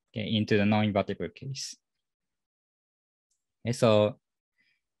 okay, into the non-invertible case. Okay, so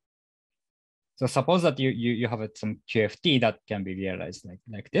suppose that you have some QFT that can be realized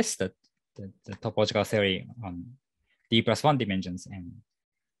like this, that the topological theory on D+1 dimensions and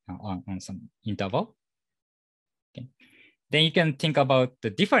on some interval. Okay. Then you can think about the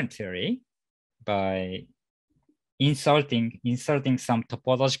different theory by inserting some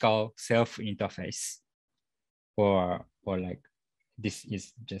topological self-interface, or like this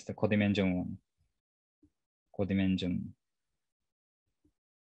is just a codimension one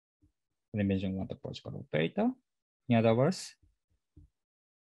topological operator. In other words,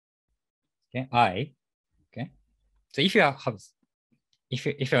 okay, I. Okay, so if you have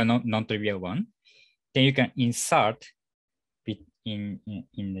if you're non-trivial one, then you can insert it in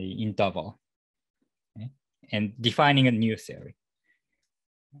the interval, okay, and defining a new theory.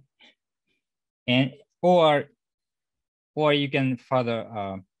 And or you can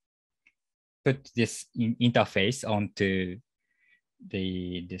further put this interface onto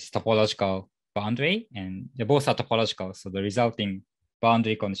this topological boundary, and they both are topological, so the resulting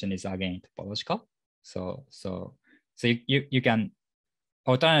boundary condition is again topological. So you can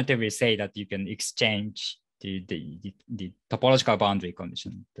alternatively say that you can exchange the topological boundary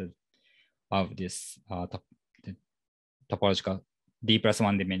condition of this the topological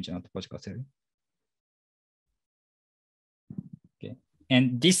D+1 dimensional topological theory. Okay,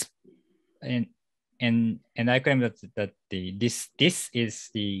 and this and I claim that this is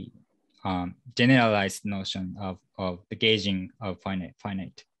the generalized notion of the gauging of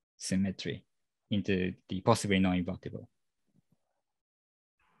finite symmetry into the possibly non-invertible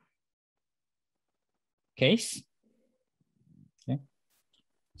case. Okay.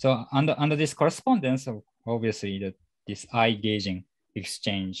 So under this correspondence, obviously that this I gauging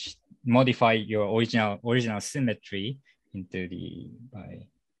exchange modify your original symmetry into by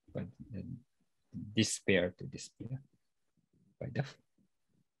this pair to this pair by def.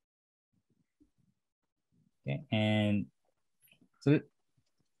 Okay, and so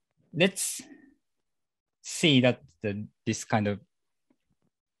let's see that this kind of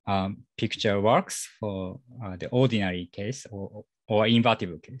picture works for the ordinary case or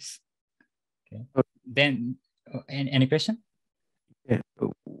invertible case. Okay. Then any question? Yeah.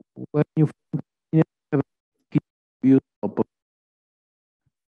 When you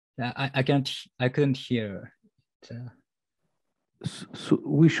I couldn't hear it. So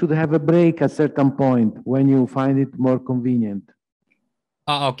we should have a break at a certain point when you find it more convenient.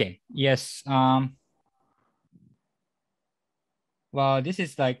 Okay. Yes. Well, this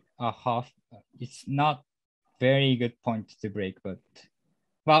is like a half. It's not very good point to break, but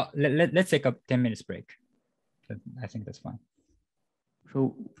well, let's take a 10 minutes break. I think that's fine.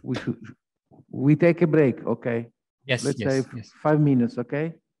 So we take a break, okay? Yes. Let's yes, say yes. 5 minutes,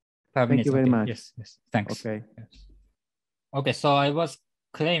 okay? 5 minutes. Thank you very okay. much. Yes. Yes. Thanks. Okay. Yes. Okay. So I was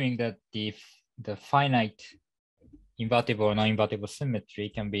claiming that the finite invertible or non-invertible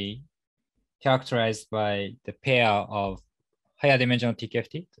symmetry can be characterized by the pair of higher dimensional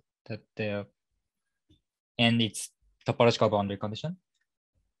TKFT and its topological boundary condition.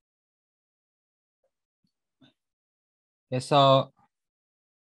 Okay, so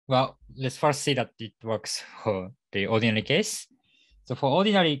well, let's first see that it works for the ordinary case. So for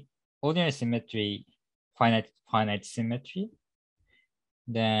ordinary symmetry, finite symmetry,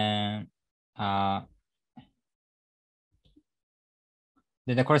 then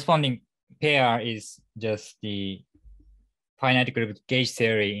the corresponding pair is just the finite group gauge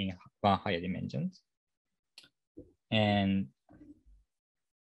theory in one higher dimensions. And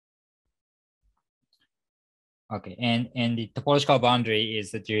okay, and the topological boundary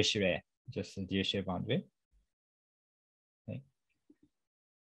is the Dirichlet, just the Dirichlet boundary. Okay.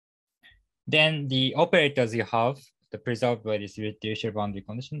 Then the operators you have, the preserved by this Dirichlet boundary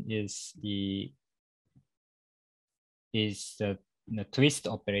condition is the twist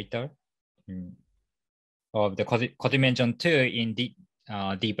operator of the codimension 2 in D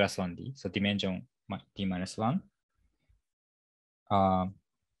plus 1D, so dimension D minus 1.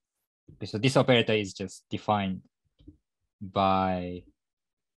 So this operator is just defined by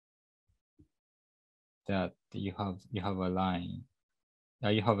that you have a line,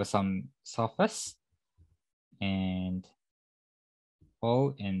 you have some surface and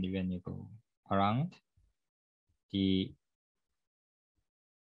O, and when you go around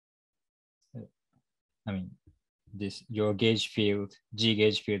this your gauge field, G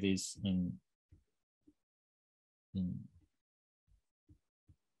gauge field is in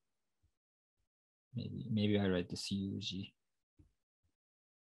maybe I write this UG.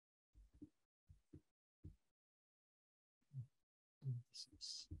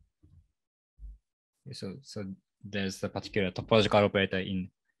 So there's the particular topological operator in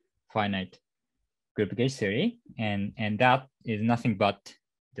finite group gauge theory, and that is nothing but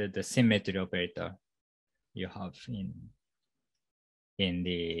the symmetry operator you have in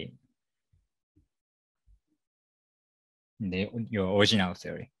your original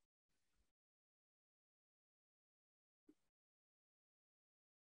theory.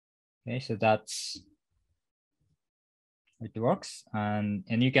 Okay, so that's it works, and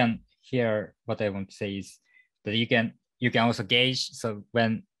you can hear what I want to say is that you can also gauge. So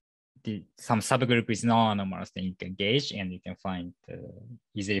when some subgroup is non-anomalous, then you can gauge and you can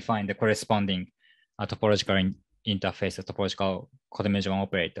easily find the corresponding topological interface, a topological codimension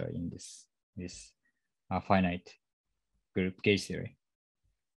operator in this finite group gauge theory.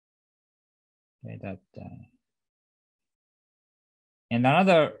 Okay, and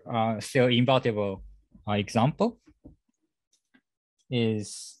another still invertible example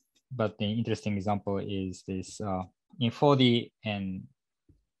is, but the interesting example is this in 4D and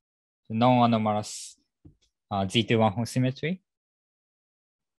the non-anomalous Z2 one-hole symmetry.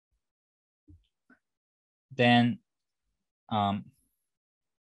 Then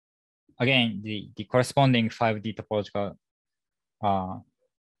again, the corresponding 5D topological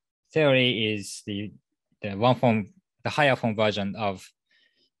theory is the higher form version of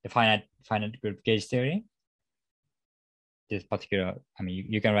the finite group gauge theory. This particular,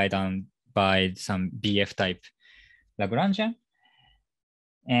 you can write down by some BF type Lagrangian,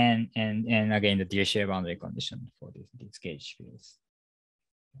 and again the Dirichlet boundary condition for these gauge fields,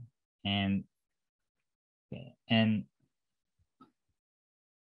 and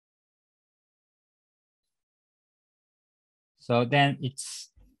so then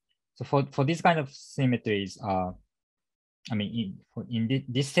for these kind of symmetries, in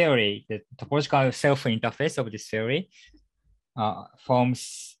this theory, the topological self-interface of this theory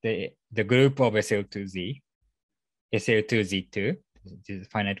forms the group of SL2Z, SL2Z2, this is a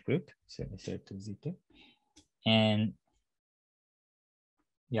finite group, so SL2Z2, and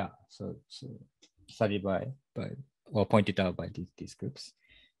yeah, so studied by or pointed out by these groups.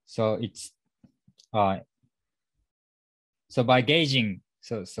 So it's so by gauging,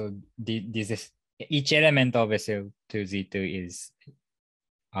 so this is each element of SL2Z2 is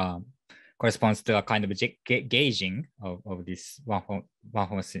corresponds to a kind of gauging of this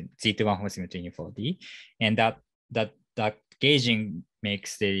Z2 one-hole symmetry in 4D, and that gauging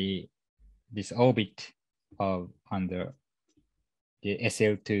makes this orbit of under the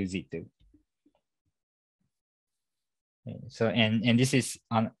SL2Z2. So and this is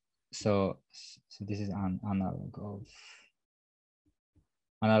so this is an analog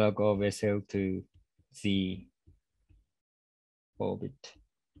of SL2Z orbit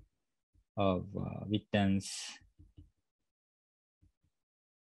of Witten's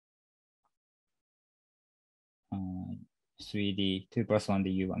uh, 3D 2 plus 1D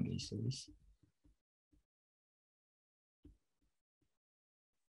U1 gauge series.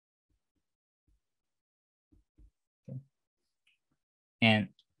 Okay. And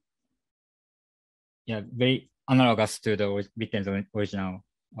yeah, very analogous to the Witten's original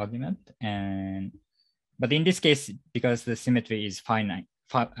argument. But in this case, because the symmetry is finite,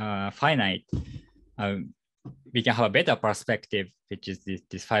 we can have a better perspective, which is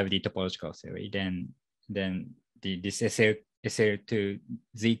this 5D topological theory. Then this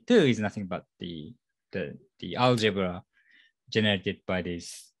SL2Z2 is nothing but the algebra generated by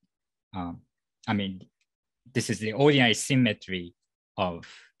this. I mean, this is the ordinary symmetry of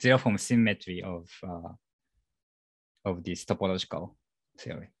zero form symmetry of this topological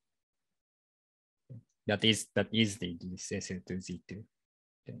theory. That is the SL2Z2.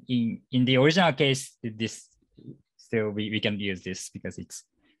 In the original case, this still we can use this because it's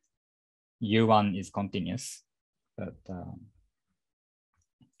U1 is continuous, but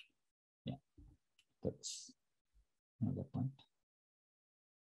yeah, that's another point.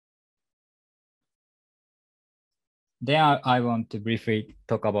 Then I want to briefly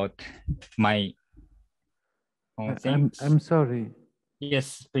talk about my own things. I'm sorry.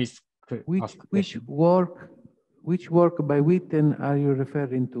 Yes, please. Which work by Witten are you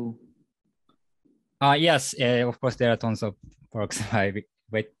referring to? Yes, of course there are tons of works by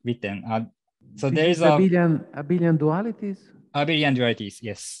Witten. So this there is abelian dualities. Abelian dualities,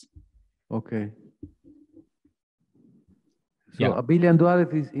 yes. Okay. So yeah. abelian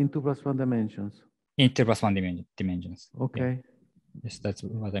dualities in 2 + 1 dimensions. In 2 + 1 dimensions. Okay. Yeah. Yes, that's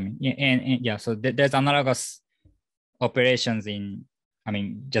what I mean. Yeah, and yeah, so there's analogous operations in, I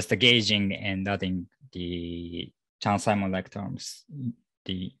mean, just the gauging and adding the Chern-Simon-like terms,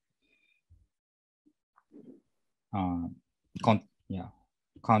 the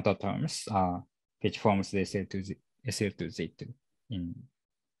counter terms, which forms the SL2Z2 in.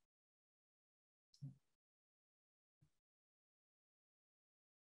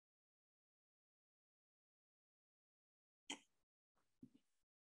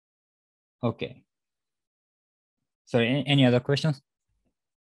 Okay. So any other questions?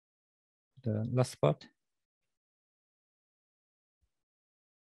 The last part.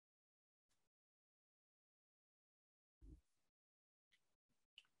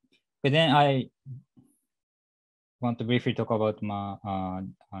 But then I want to briefly talk about my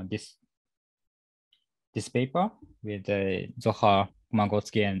this paper with Zohar,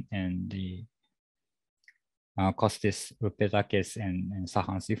 Magotsky, and the Kostis, Rupetakis, and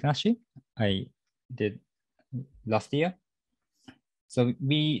Sahan Sifnashi I did last year. So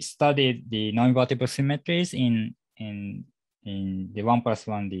we studied the non-invertible symmetries in the 1 +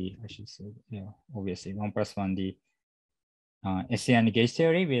 1D, I should say, yeah, obviously 1 + 1D SCN gauge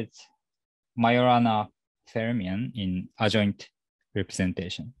theory with Majorana fermion in adjoint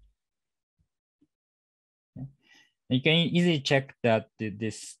representation. Okay. You can easily check that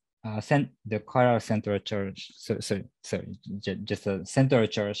this the chiral central charge, just a central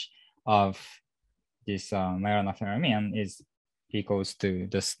charge of this Majorana fermion is equals to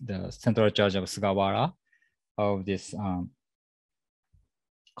the central charge of Sugawara of this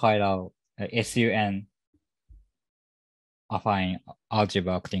chiral SUN affine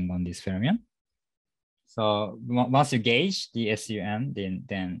algebra acting on this fermion. So once you gauge the SUN,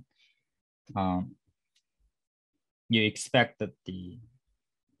 then you expect that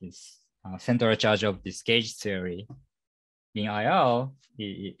this central charge of this gauge theory in IL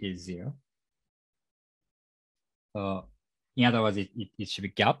is 0. So in other words, it should be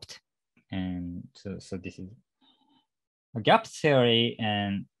gapped, and so this is a gapped theory,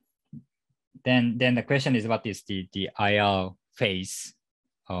 and then the question is, what is the IL phase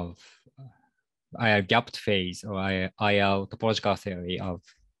of IL gapped phase or IL topological theory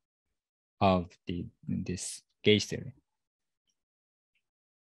of this gauge theory?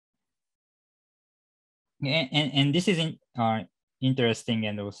 And this is interesting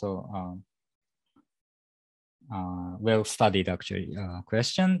and also well studied actually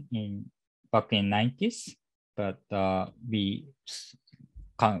question back in 90s, but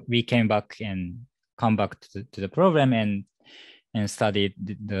we came back and come back to the program and studied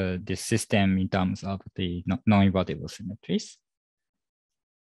the system in terms of the non-invertible symmetries.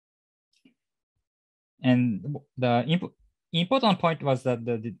 And the important point was that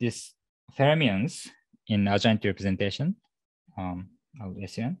this fermions in adjoint representation of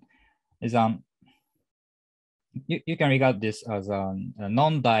SUN is you can regard this as a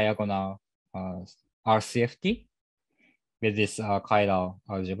non-diagonal RCFT with this chiral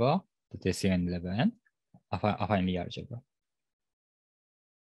algebra, the SUN level n, affine Lie algebra.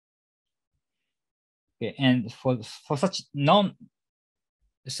 Okay, and for such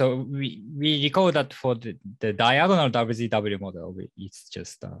so we recall that for the diagonal WZW model, it's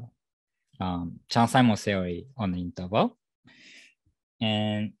just Chern-Simon theory on the interval.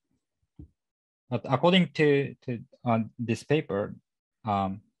 And but according to this paper,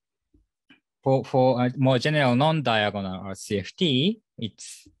 for a more general non-diagonal RCFT,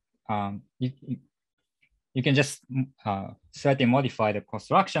 it's you can just slightly modify the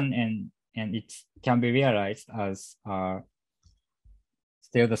construction and it can be realized as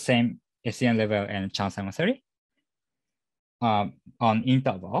still the same SEN level and Chern-Simons theory on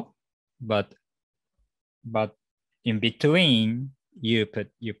interval, but in between you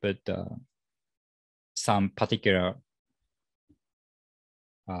put some particular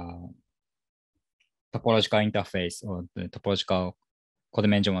topological interface or the topological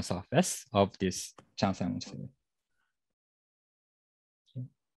codimensional surface of this Chern-Simons theory.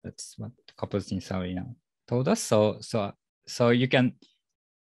 That's what Kapustin theory now told us. So you can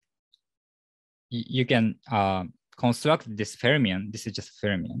construct this fermion. This is just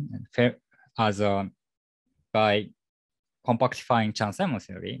fermion, and as by compactifying Chern-Simons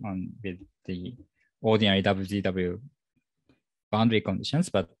theory with the ordinary WGW boundary conditions,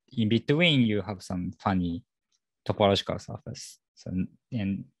 but in between you have some funny topological surface. So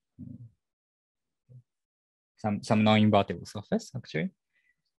and some non-invertible surface actually.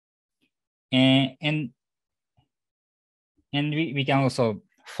 And we can also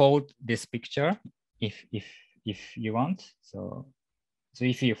fold this picture if you want. So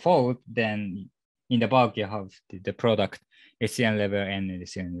if you fold, then in the bulk you have the product SEN level and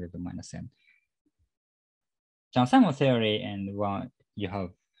SEN level minus n. Chern-Simons theory, and you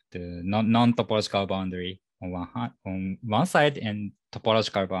have the non-topological boundary on one side, and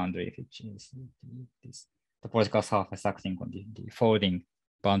topological boundary, which is this topological surface acting on the folding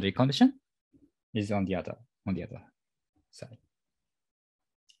boundary condition, is on the other side.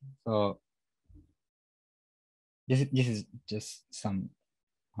 So this is just some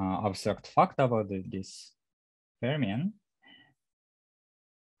abstract fact about this fermion.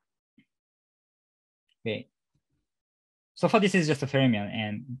 Okay. So far, this is just a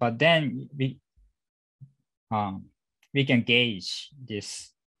fermion, but then we can gauge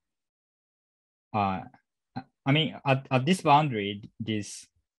this. I mean, at this boundary, the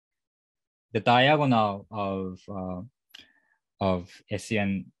diagonal of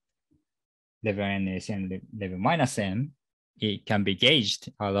SEN level and SEN level minus n, it can be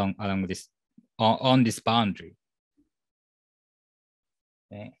gauged along this on this boundary.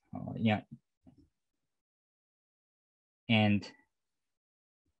 Okay. Yeah. And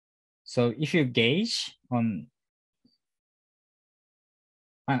so if you gauge on,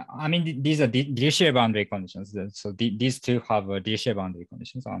 I mean, these are Dirichlet boundary conditions. So these two have Dirichlet boundary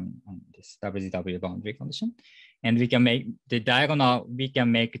conditions on this WGW boundary condition. And we can make the diagonal,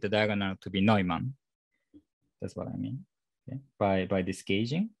 to be Neumann. That's what I mean, okay? By this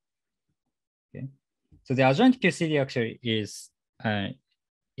gauging. Okay. So the adjoint QCD actually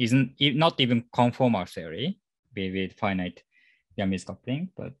isn't not even conformal theory with finite Yam's coupling,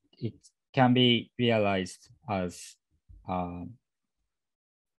 but it can be realized as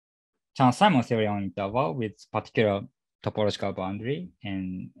Chern-Simons theory on interval with particular topological boundary,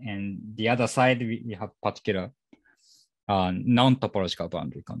 and the other side we have particular non-topological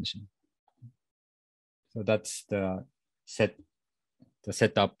boundary condition. So that's the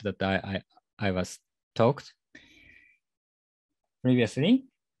setup that I was talked previously.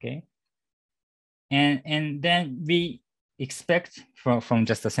 Okay, and then we expect from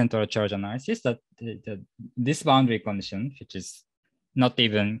just a central charge analysis that this boundary condition, which is not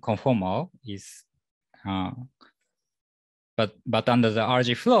even conformal, is but under the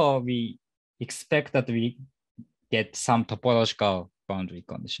RG flow, we expect that we get some topological boundary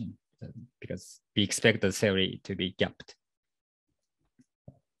condition because we expect the theory to be gapped.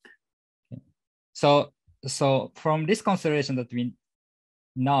 Okay. So from this consideration that we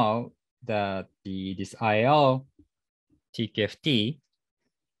know that this IL TQFT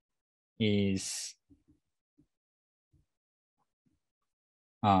is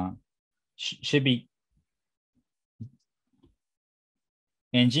should be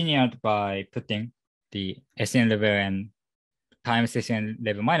engineered by putting the SN level n times SN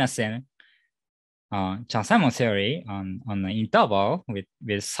level minus n Chern-Simons theory on an interval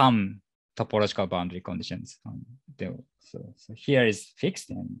with some topological boundary conditions. So here is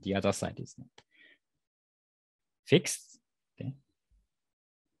fixed and the other side is not fixed. Okay.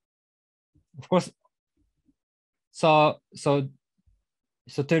 Of course, so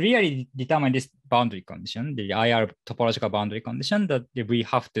to really determine this boundary condition, the IR topological boundary condition, that we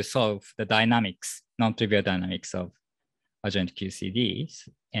have to solve the dynamics, non-trivial dynamics of adjoint QCDs,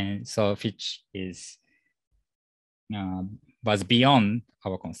 and so which is was beyond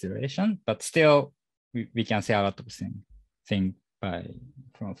our consideration, but still we can say a lot of thing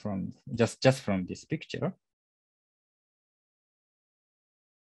from just from this picture.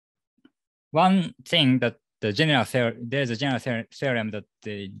 One thing that there's a general theorem that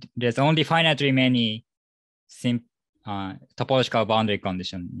there's only finitely many topological boundary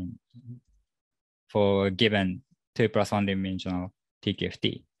condition for given 2+1 dimensional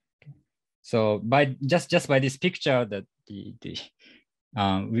TQFT. Okay. So by just by this picture, that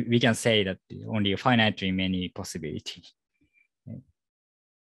we can say that only finitely many possibility. Okay.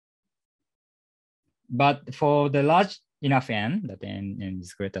 But for the large enough n, that n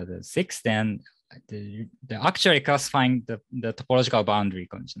is greater than 6, then the actually classifying the topological boundary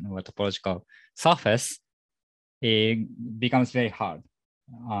condition or topological surface, it becomes very hard.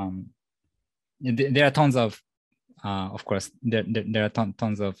 There are tons of course, there are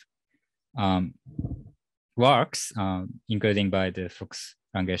tons of works, including by the Fuchs,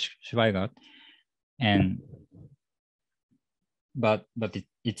 Lange, Schweigart, but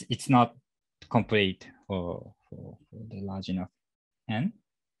it's not complete for the large enough n.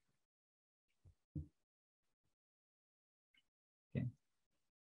 Okay.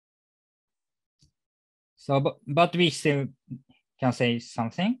 So, but we still can say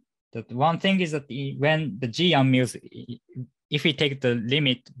something. That one thing is that when the G Yang-Mills, if we take the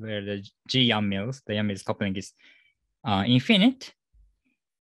limit where the G Yang-Mills, the Yang-Mills coupling is infinite,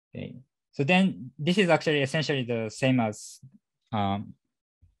 okay. So then this is actually essentially the same as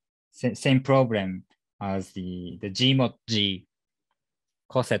same problem as the G mod G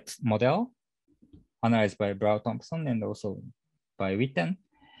coset model analyzed by Brown-Thompson and also by Witten.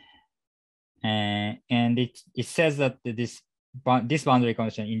 And it says that this boundary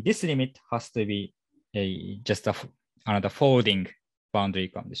condition in this limit has to be just another folding boundary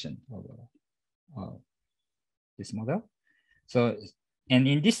condition of this model. So, and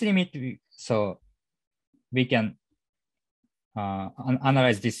in this limit, we can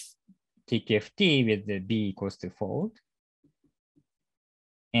analyze this TQFT with the B equals to fold.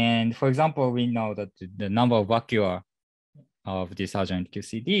 And for example, we know that the number of vacua of this adjoint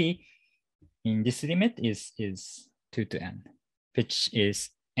QCD in this limit is 2 to n, which is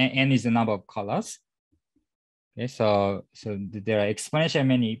n is the number of colors. Okay, so there are exponentially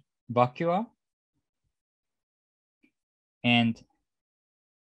many vacua, and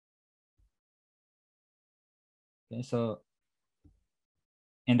okay, so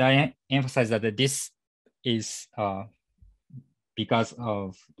and I emphasize that this is because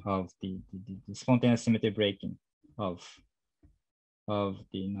of the spontaneous symmetry breaking of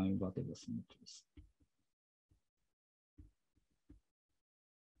the non-invertible symmetries.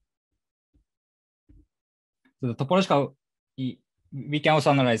 So the topological, we can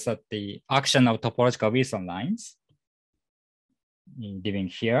also analyze that the action of topological Wilson lines living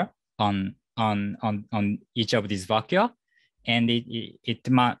here on each of these vacua, and it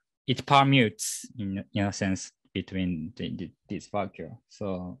permutes in a sense between these vacua.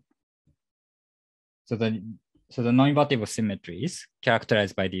 So the non-invertible symmetries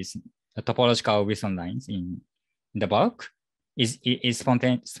characterized by these topological Wilson lines in the bulk is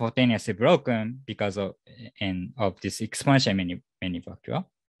spontaneously broken because of this exponentially many vacua.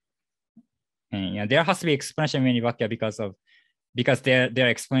 And there has to be exponentially many vacua because there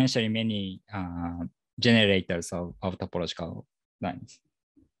are exponentially many generators of topological lines.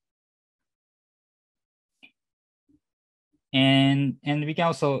 And we can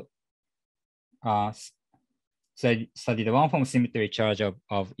also study the one-form symmetry charge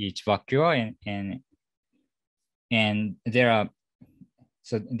of each vacua, and there are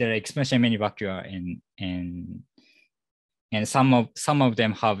exponentially many vacua, and some of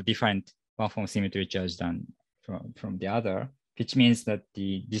them have different one-form symmetry charge than from the other, which means that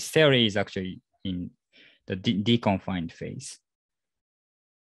this theory is actually in the deconfined phase.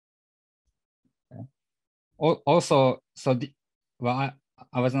 Okay. Also,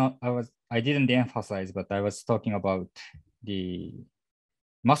 I didn't emphasize, but I was talking about the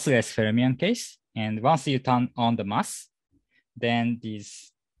massless Fermion case. And once you turn on the mass, then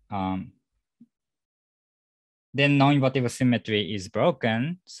then non-invertible symmetry is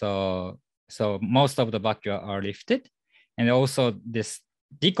broken. So most of the vacua are lifted. And also this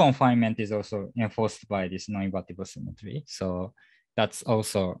deconfinement is also enforced by this non-invertible symmetry. So that's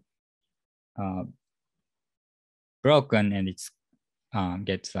also broken, and it's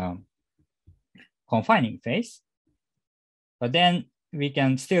gets confining phase. But then we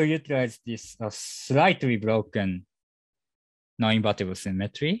can still utilize this slightly broken non-invertible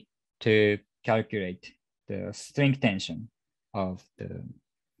symmetry to calculate the string tension of the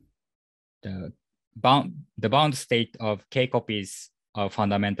bound state of k copies of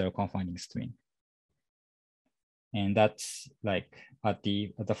fundamental confining string. And that's like at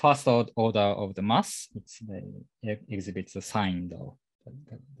the first order of the mass, it exhibits a sign though.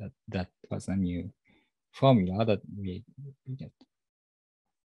 That was a new formula that we get.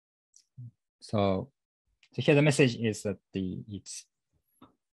 So here the message is that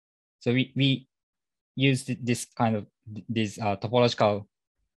we use this kind of these topological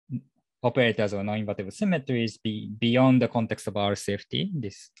operators or non-invertible symmetries beyond the context of RCFT.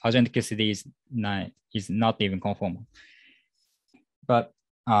 This adjoint QCD is not even conformal. But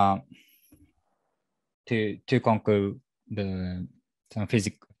to conclude some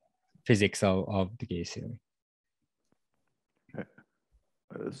physics of the gauge theory.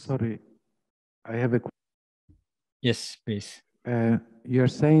 Sorry, I have a. Yes, please. You're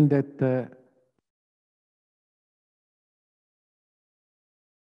saying that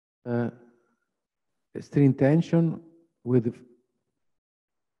string tension with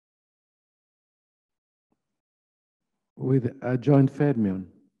a joint fermion.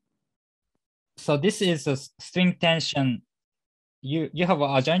 So this is a string tension. You have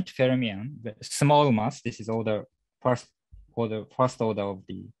a joint fermion, small mass. This is first order of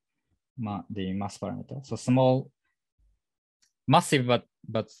the mass parameter. So small, massive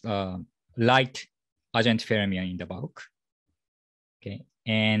but light adjoint fermion in the bulk. Okay,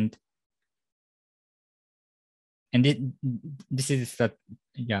 and this is that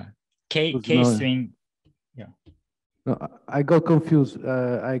K string. Yeah. No, I got confused.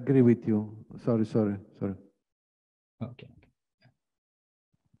 I agree with you. Sorry. Okay.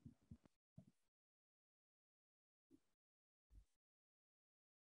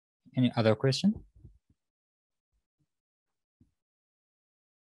 Any other question?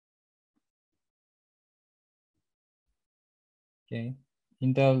 Okay.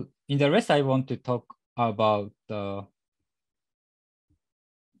 In the rest, I want to talk about the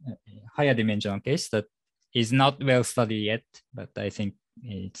higher dimensional case that is not well studied yet, but I think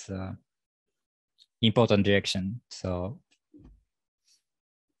it's an important direction. So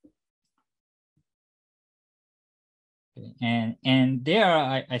and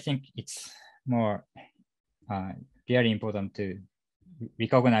there I think it's more very important to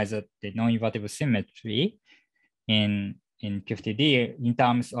recognize that the non-invertible symmetry in QFTD in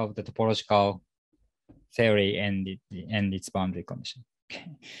terms of the topological theory and its boundary condition.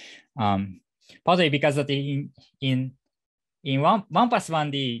 Partly because that in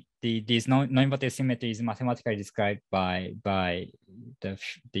 1+1D, these non-invertible symmetry is mathematically described by the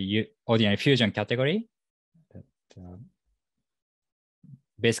ordinary fusion category.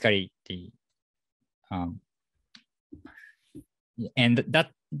 Basically, and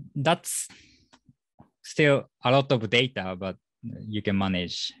that's still a lot of data, but you can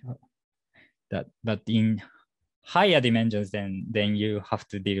manage that. But in higher dimensions, then you have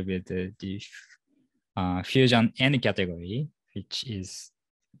to deal with the fusion n category, which is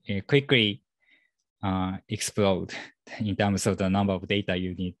quickly explode in terms of the number of data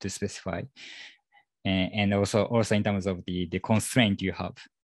you need to specify, and also in terms of the constraint you have.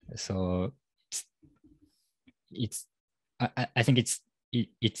 So I think it's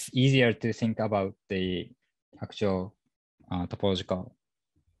easier to think about the actual topological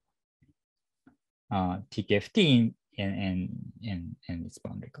TKFT and its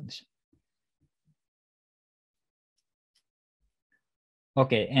boundary condition.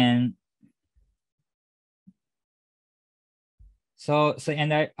 Okay, and so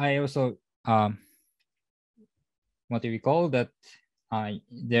and I also what do we call that?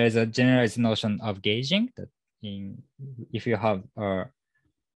 There is a generalized notion of gauging that if you have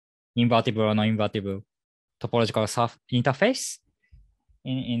invertible or non-invertible topological interface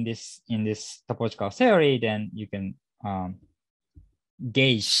in this topological theory, then you can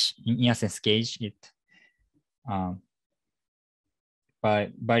gauge, in a sense, gauge it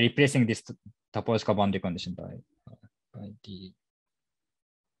by replacing this topological boundary condition by the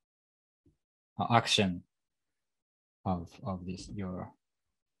action of this your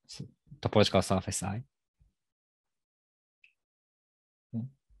topological surface I. Okay.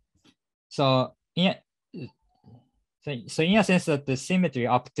 So in a sense that the symmetry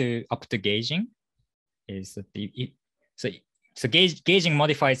up to gauging is that so gauging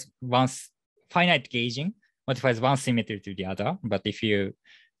modifies finite gauging modifies one symmetry to the other, but if you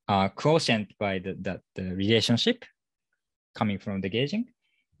quotient by the relationship coming from the gauging,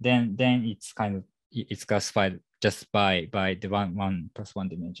 then it's kind of it's classified just by the 1+1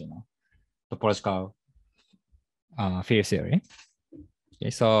 dimensional topological field theory.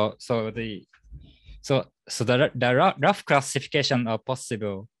 Okay, so the rough classification of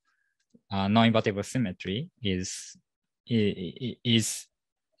possible non-invertible symmetry is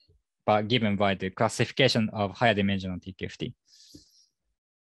given by the classification of higher dimensional TQFT.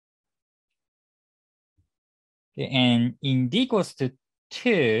 Okay, and in D equals to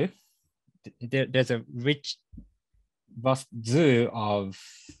 2, there's a rich vast zoo of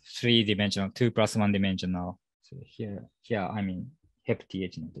 3-dimensional, 2+1 dimensional. So here I mean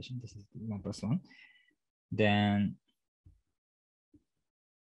HEP-TH notation. This is 1+1. then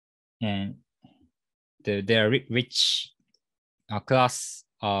and there are rich class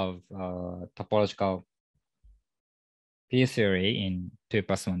of topological P theory in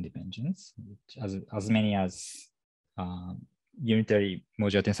 2+1 dimensions, which as many as unitary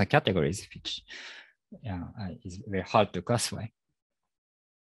modular tensor categories, which is very hard to classify.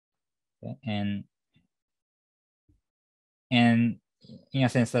 Okay. And in a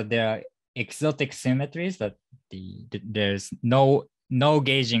sense that there are exotic symmetries that there's no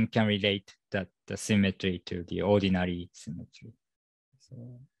gauging can relate that the symmetry to the ordinary symmetry.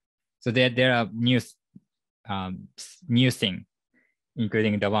 So there are new thing,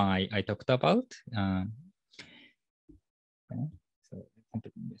 including the one I talked about. Okay. So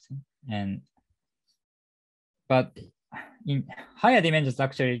but in higher dimensions,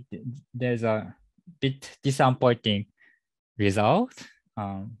 actually, there's a bit disappointing result.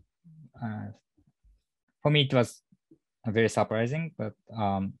 For me, it was very surprising, but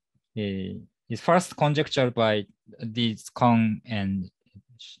it's first conjectured by these Kong and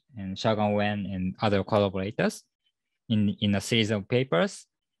Shagan Wen and other collaborators in a series of papers,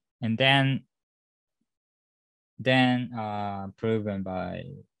 and then proven by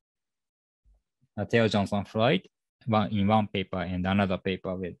Theo Johnson Floyd in one paper and another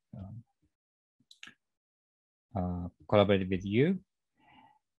paper with collaborated with you.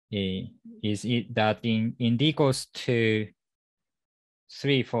 Is it that in D equals to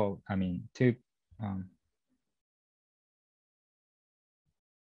 3, 4, I mean 2,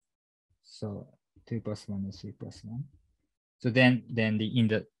 so 2 plus 1 is 3 plus 1. So then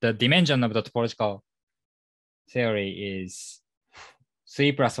the dimension of the topological theory is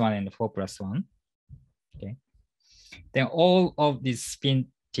 3 plus 1 and 4 plus 1. Okay. Then all of these spin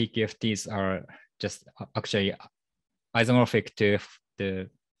TQFTs are just actually isomorphic to the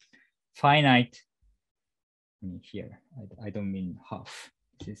finite. I mean here, I don't mean half.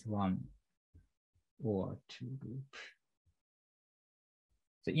 This is 1 or 2 group.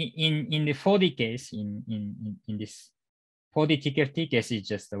 So in the 4D case, in this 4D TQFT case, is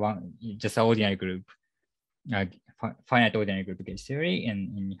just an ordinary group, finite ordinary group case theory,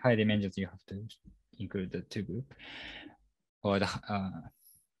 and in higher dimensions you have to include the 2 group or the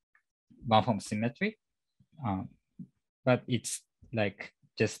one form symmetry. But it's like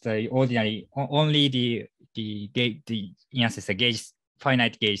just the ordinary, only the in essence the gauge,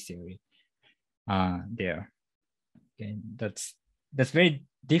 finite gauge theory there. Okay, that's very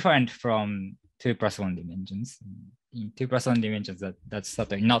different from 2 plus 1 dimensions. In 2 plus 1 dimensions, that's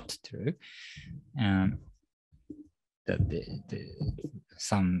certainly not true. That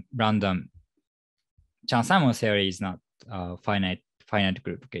some random Chern-Simons theory is not finite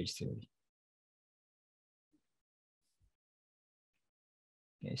group gauge theory.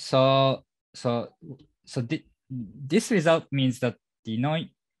 Okay, so this result means that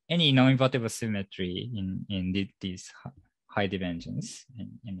any non-invertible symmetry in these high dimensions,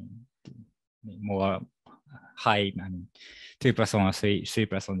 and more high, I mean 2 plus 1 or 3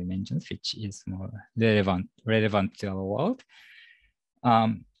 plus 1 dimensions, which is more relevant to our world,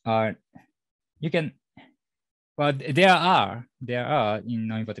 are you can, well, there are in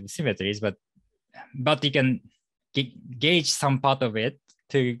non-invertible symmetries, but you can gauge some part of it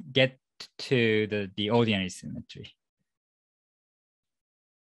to get to the ordinary symmetry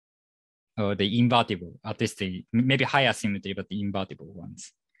or the invertible, at least maybe higher symmetry, but the invertible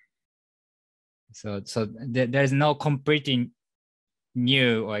ones. So there's no completely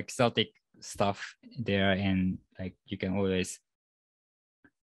new or exotic stuff there, and like you can always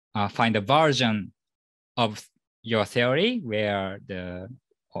find a version of your theory where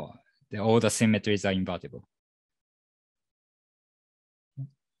all the symmetries are invertible.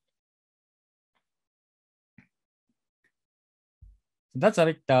 So that's a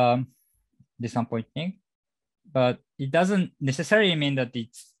bit disappointing, but it doesn't necessarily mean that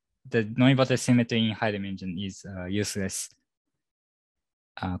it's the non-invertible symmetry in high dimension is a useless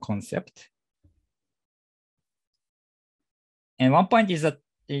concept. And one point is that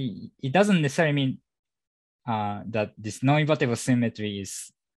it doesn't necessarily mean that this non-invertible symmetry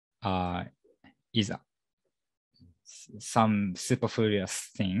is some superfluous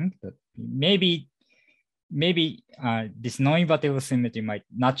thing. That maybe this non-invertible symmetry might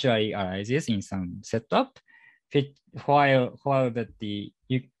naturally arises in some setup, while that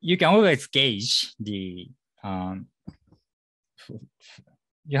you can always gauge the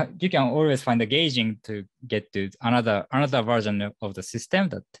you can always find the gauging to get to another version of the system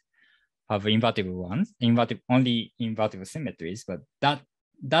that have invertible ones, only invertible symmetries, but that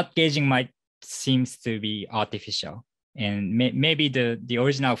gauging might seems to be artificial, and maybe the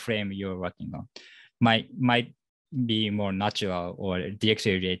original frame you're working on might be more natural or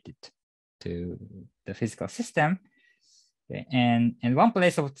directly related to the physical system. Okay. And one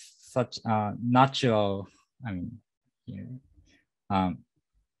place of such natural, I mean,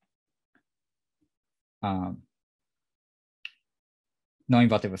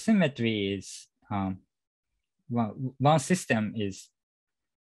 non-invertible symmetry is one system is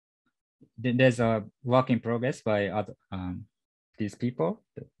there's a work in progress by other these people.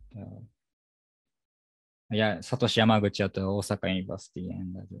 Satoshi Yamaguchi at the Osaka University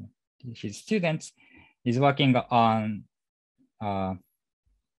and his students is working on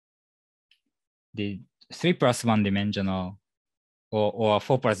the 3+1 dimensional or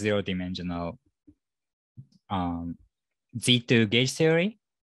 4+0 dimensional Z2 gauge theory,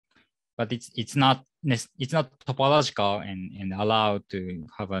 but it's not topological and allowed to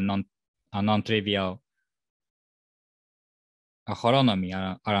have a non-trivial holonomy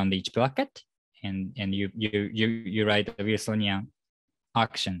around each bracket, and you write a Wilsonian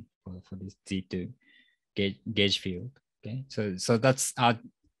action for this Z2 gauge field. Okay, so that's a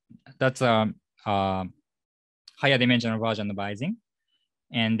higher dimensional version of Ising,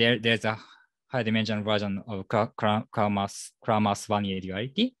 and there's a higher dimensional version of Kramers-Vanier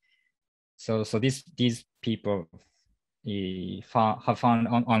duality. So these people have found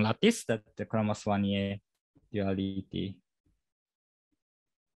on lattice that the Kramers-Vanier duality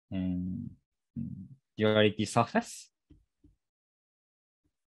and duality surface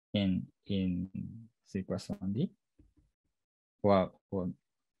in 3+1D or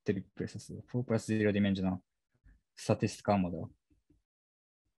to be precise, 4+0 dimensional statistical model.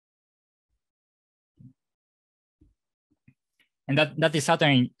 And that is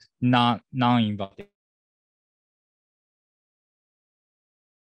certainly non-invertible.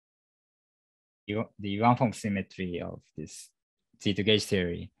 The one-form symmetry of this Z2 gauge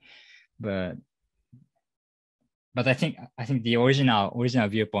theory, but I think the original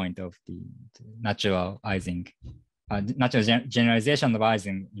viewpoint of the natural Ising, natural generalization of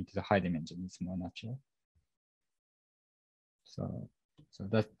Ising into the high dimension is more natural. So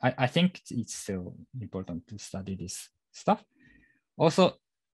that I think it's still important to study this stuff. Also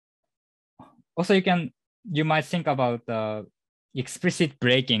you might think about the explicit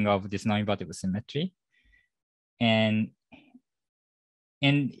breaking of this non-invertible symmetry, and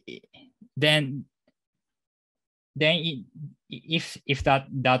then if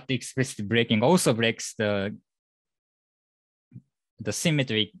that explicit breaking also breaks the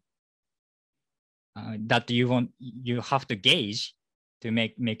symmetry that you have to gauge to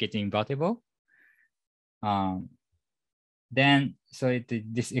make it invertible, then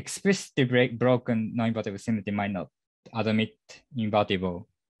this explicitly broken non-invertible symmetry might not admit invertible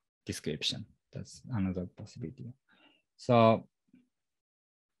description. That's another possibility. So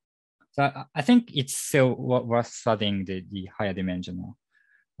I think it's still worth studying the higher dimensional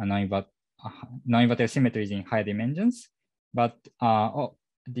non-invertible symmetries in higher dimensions. But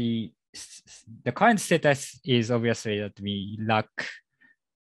the current status is obviously that we lack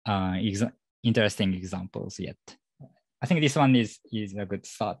interesting examples yet. I think this one is a good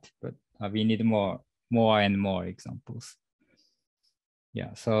start, but we need more and more examples.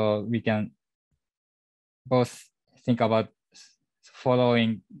 Yeah, so we can both think about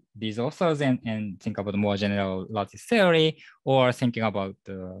following these authors and think about more general lattice theory, or thinking about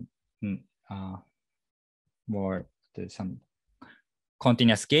some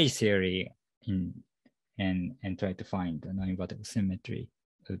continuous gauge theory and try to find the non-invertible symmetry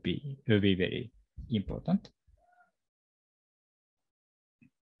will be very important.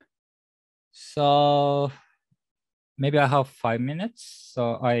 So maybe I have 5 minutes.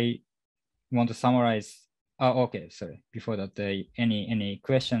 So I want to summarize. Oh, okay, sorry. Before that, any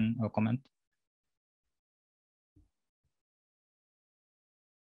question or comment?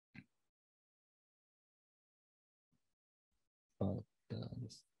 About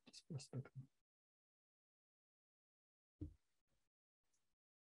this perspective.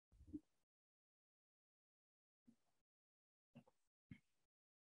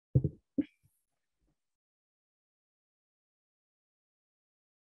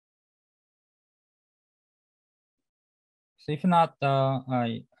 So if not,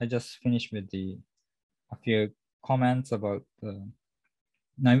 I just finished with a few comments about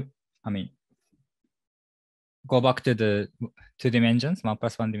now. I mean, go back to the 2 dimensions,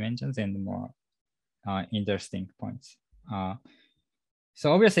 1+1 dimensions, and more interesting points.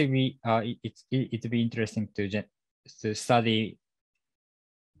 So obviously, it'd be interesting to study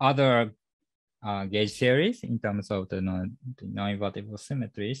other gauge theories in terms of the non-invertible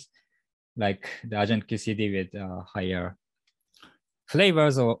symmetries, like the adjoint QCD with higher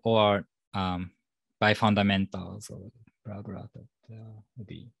flavors or bifundamentals or blah blah. That would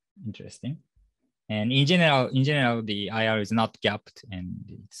be interesting. And in general, the IR is not gapped and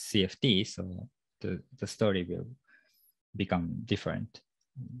it's CFT, so the story will become different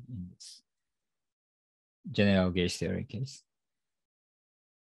in this general gauge theory case.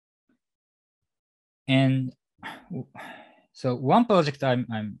 And so one project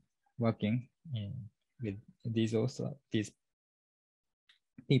I'm working with these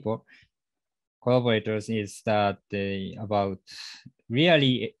people, collaborators, is that about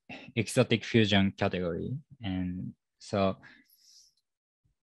really exotic fusion category. And so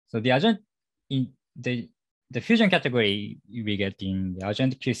the agent in the fusion category we get in the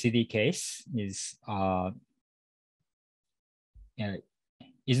agent QCD case is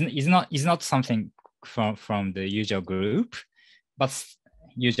not something from the usual group, but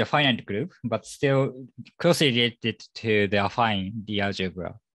usual finite group, but still closely related to the affine D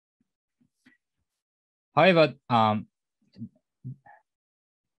algebra. However,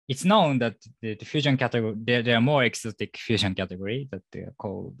 it's known that the fusion category, there are more exotic fusion category that they are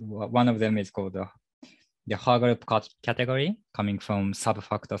called. One of them is called the Hagerup category, coming from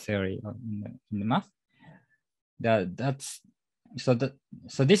subfactor theory in the math. So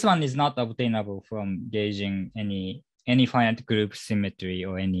this one is not obtainable from gauging any finite group symmetry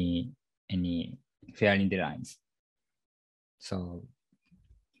or any Faraday lines. So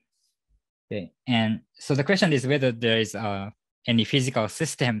okay, and so the question is whether there is any physical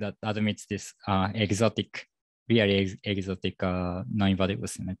system that admits this really exotic non-invertible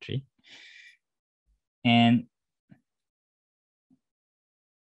symmetry. And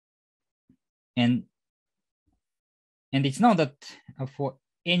it's known that for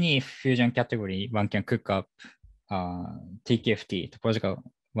any fusion category, one can cook up TKFT, topological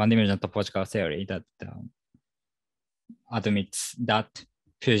one-dimensional topological theory that admits that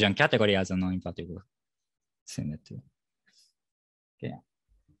fusion category as a non-invertible symmetry. Okay.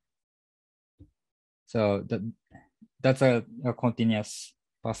 So that's a continuous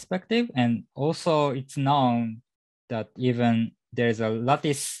perspective, and also it's known that even there is a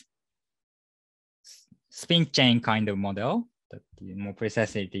lattice spin chain kind of model, that more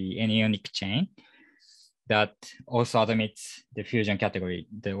precisely the anionic chain, that also admits the fusion category,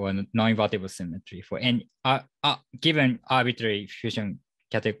 the non-invertible symmetry for any given arbitrary fusion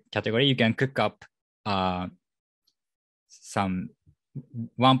category. You can cook up some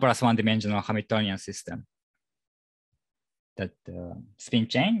 1+1 dimensional Hamiltonian system, that spin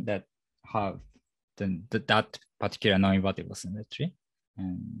chain that have that particular non-invertible symmetry.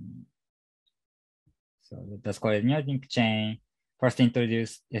 And so that's called a anionic chain.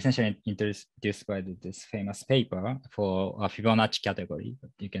 Essentially introduced by this famous paper for a Fibonacci category, but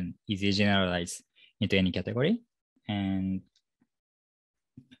you can easily generalize into any category. And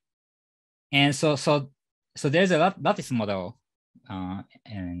so there's a lattice model,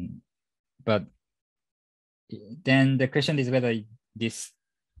 but then the question is whether this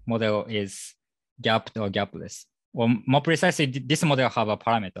model is gapped or gapless, or more precisely, this model have a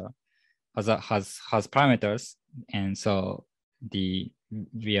parameter, has parameters, and so we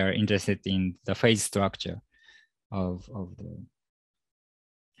are interested in the phase structure of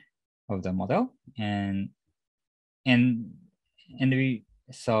the model, and we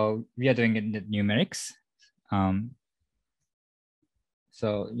are doing it in the numerics.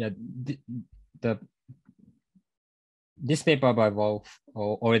 So yeah, this paper by Wolf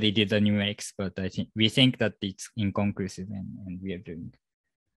already did the numerics, but we think that it's inconclusive, and we are doing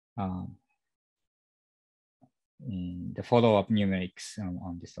the follow-up numerics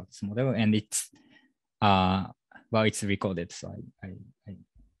on this lattice model, and it's it's recorded, so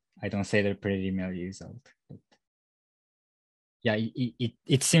I don't say the preliminary result, but yeah,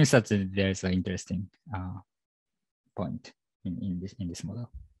 it seems that there's an interesting point in this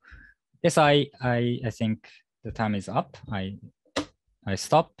model. Yes, I think the time is up. I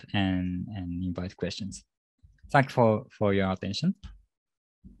stop and invite questions. Thank you for your attention.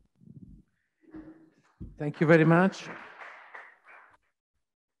 Thank you very much.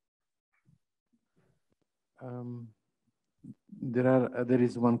 There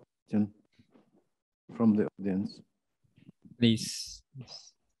is one question from the audience. Please.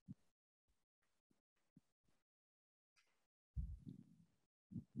 Yes.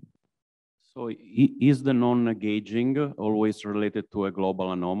 So is the non-gauging always related to a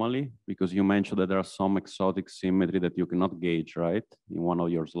global anomaly? Because you mentioned that there are some exotic symmetry that you cannot gauge, right? In one of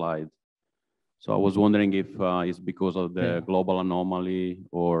your slides. So I was wondering if it's because of the global anomaly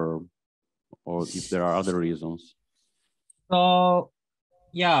or if there are other reasons. So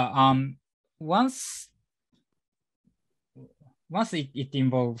yeah, once it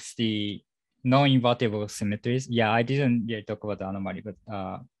involves the non-invertible symmetries. Yeah, I didn't yet talk about the anomaly, but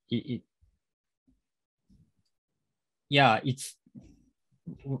it's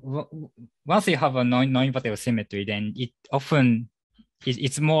once you have a non-invertible symmetry, then it often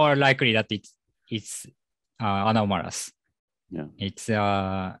it's more likely that it's anomalous. Yeah. It's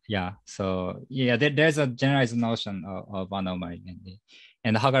yeah. So yeah, there's a generalized notion of anomaly,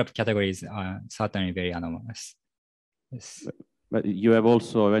 and the Hagalop categories are certainly very anomalous. Yes. But you have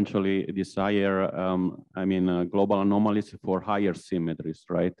also eventually this higher, global anomalies for higher symmetries,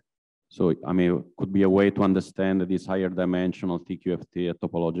 right? So, I mean, could be a way to understand this higher dimensional TQFT at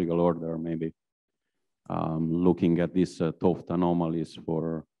topological order, maybe looking at these Toft anomalies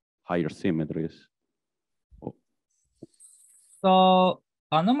for higher symmetries. So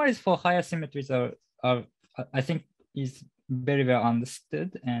anomalies for higher symmetries are I think is very well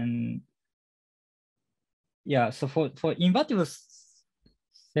understood, and yeah, so for invertible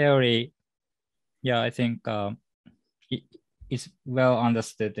theory, yeah, I think it's well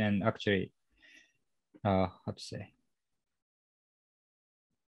understood, and actually how to say,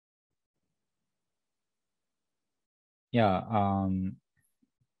 yeah,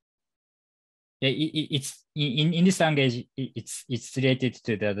 it's in this language, it's related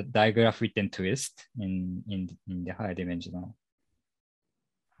to the digraph written twist in the higher dimensional,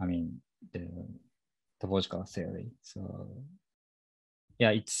 I mean, the topological theory. So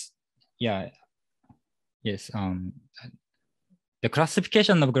yeah, yes, the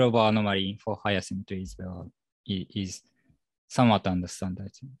classification of global anomaly for higher symmetry is somewhat understood, I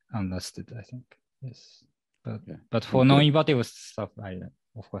think. Yes, but for non-invertible stuff,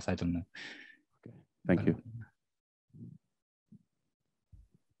 of course I don't know. Okay. Thank you.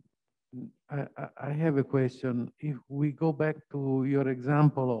 I have a question. If we go back to your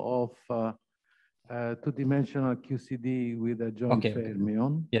example of two-dimensional QCD with a joint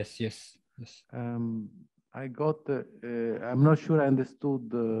fermion. Yes. I got. I'm not sure I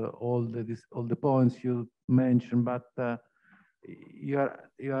understood all the points you mentioned, but you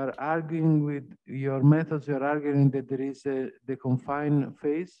are arguing with your methods. You are arguing that there is the confined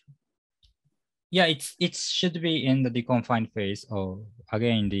phase. Yeah, it should be in the deconfined phase, or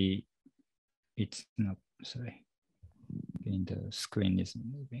again it's not. Sorry, again the screen is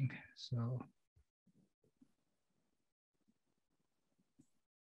moving. So.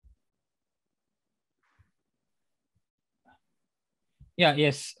 Yeah,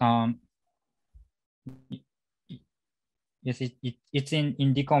 yes. Yes, it's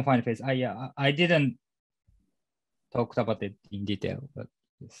in deconfined phase. I didn't talk about it in detail, but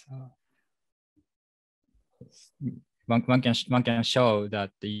yes, one can show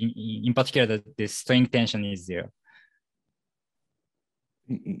that in particular that the string tension is zero.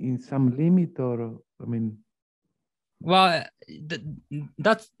 In some limit, or I mean. Well,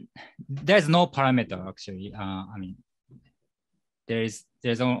 there's no parameter actually. I mean, there's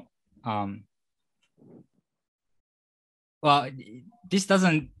no well, this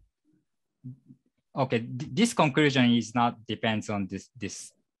doesn't. Okay, this conclusion is not depends on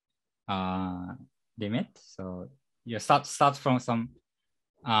this limit. So you start from some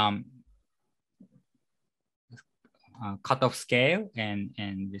cutoff scale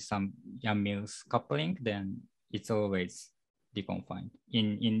and with some Yang-Mills coupling, then it's always deconfined.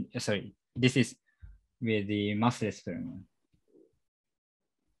 Sorry, this is with the massless fermion.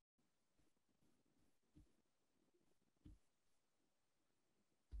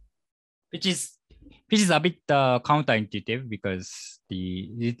 Which is a bit counterintuitive because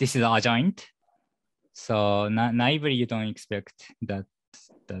this is adjoint. So naively you don't expect that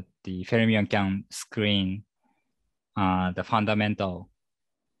the fermion can screen the fundamental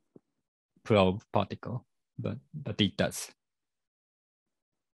probe particle, but it does.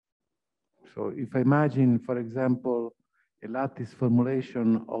 So if I imagine, for example, a lattice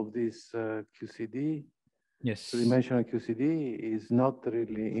formulation of this QCD, yes, two-dimensional QCD is not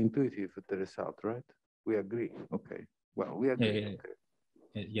really intuitive at the result, right? We agree. Okay. Well, we agree. Yeah. Okay.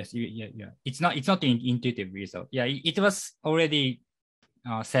 Yes, yeah. It's not an intuitive result. Yeah, it was already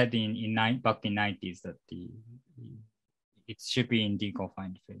said back in 90s that it should be in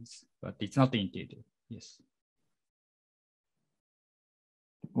deconfined phase, but it's not intuitive. Yes.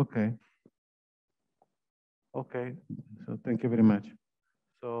 Okay. Okay. So thank you very much.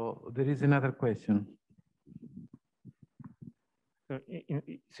 So there is another question. So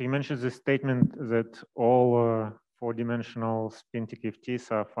you mentioned the statement that all four-dimensional spin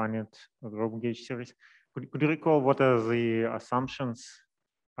TQFTs are finite group gauge series. Could you recall what are the assumptions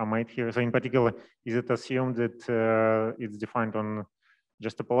are made here? So in particular, is it assumed that it's defined on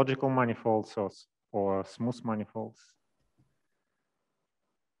just topological manifolds or smooth manifolds?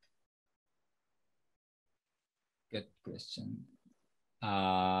 Good question.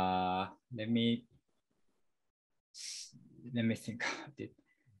 Let me think about it.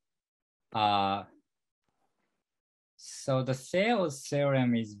 So the Thales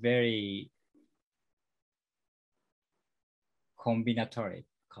theorem is very combinatorial,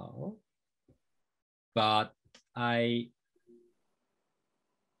 but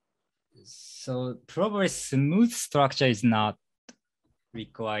so probably smooth structure is not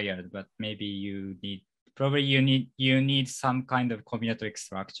required, but maybe you need some kind of combinatoric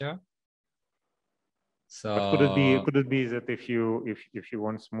structure. So but could it be that if you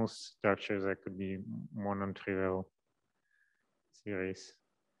want smooth structures, there could be more non-trivial series?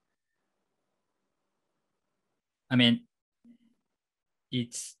 I mean,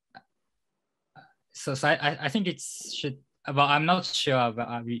 it's so I think it should. Well, I'm not sure, but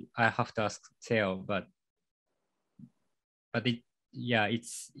I have to ask Theo. But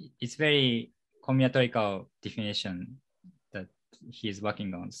it's very combinatorial definition that he's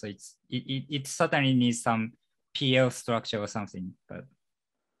working on. So it certainly needs some PL structure or something, but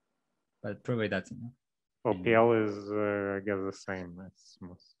probably that's enough. Well, PL is I guess the same as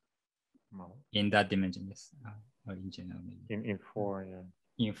smooth. No. In that dimension, yes. Or in general, maybe. In 4, yeah.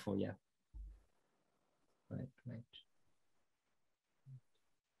 In 4, yeah. Right.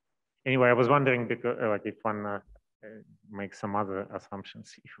 Anyway, I was wondering because like if one makes some other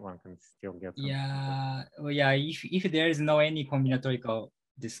assumptions, if one can still get something. Yeah. Well, yeah. If there is no any combinatorial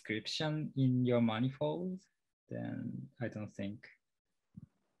description in your manifold, then I don't think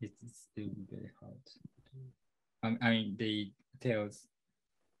it's still very hard. I mean, the Thales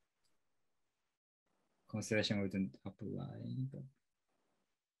consideration wouldn't apply. But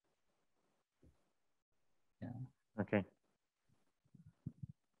yeah. Okay.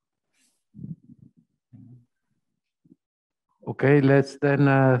 Okay, let's then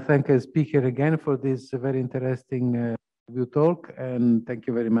thank a speaker again for this very interesting view talk, and thank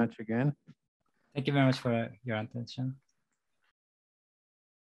you very much again. Thank you very much for your attention.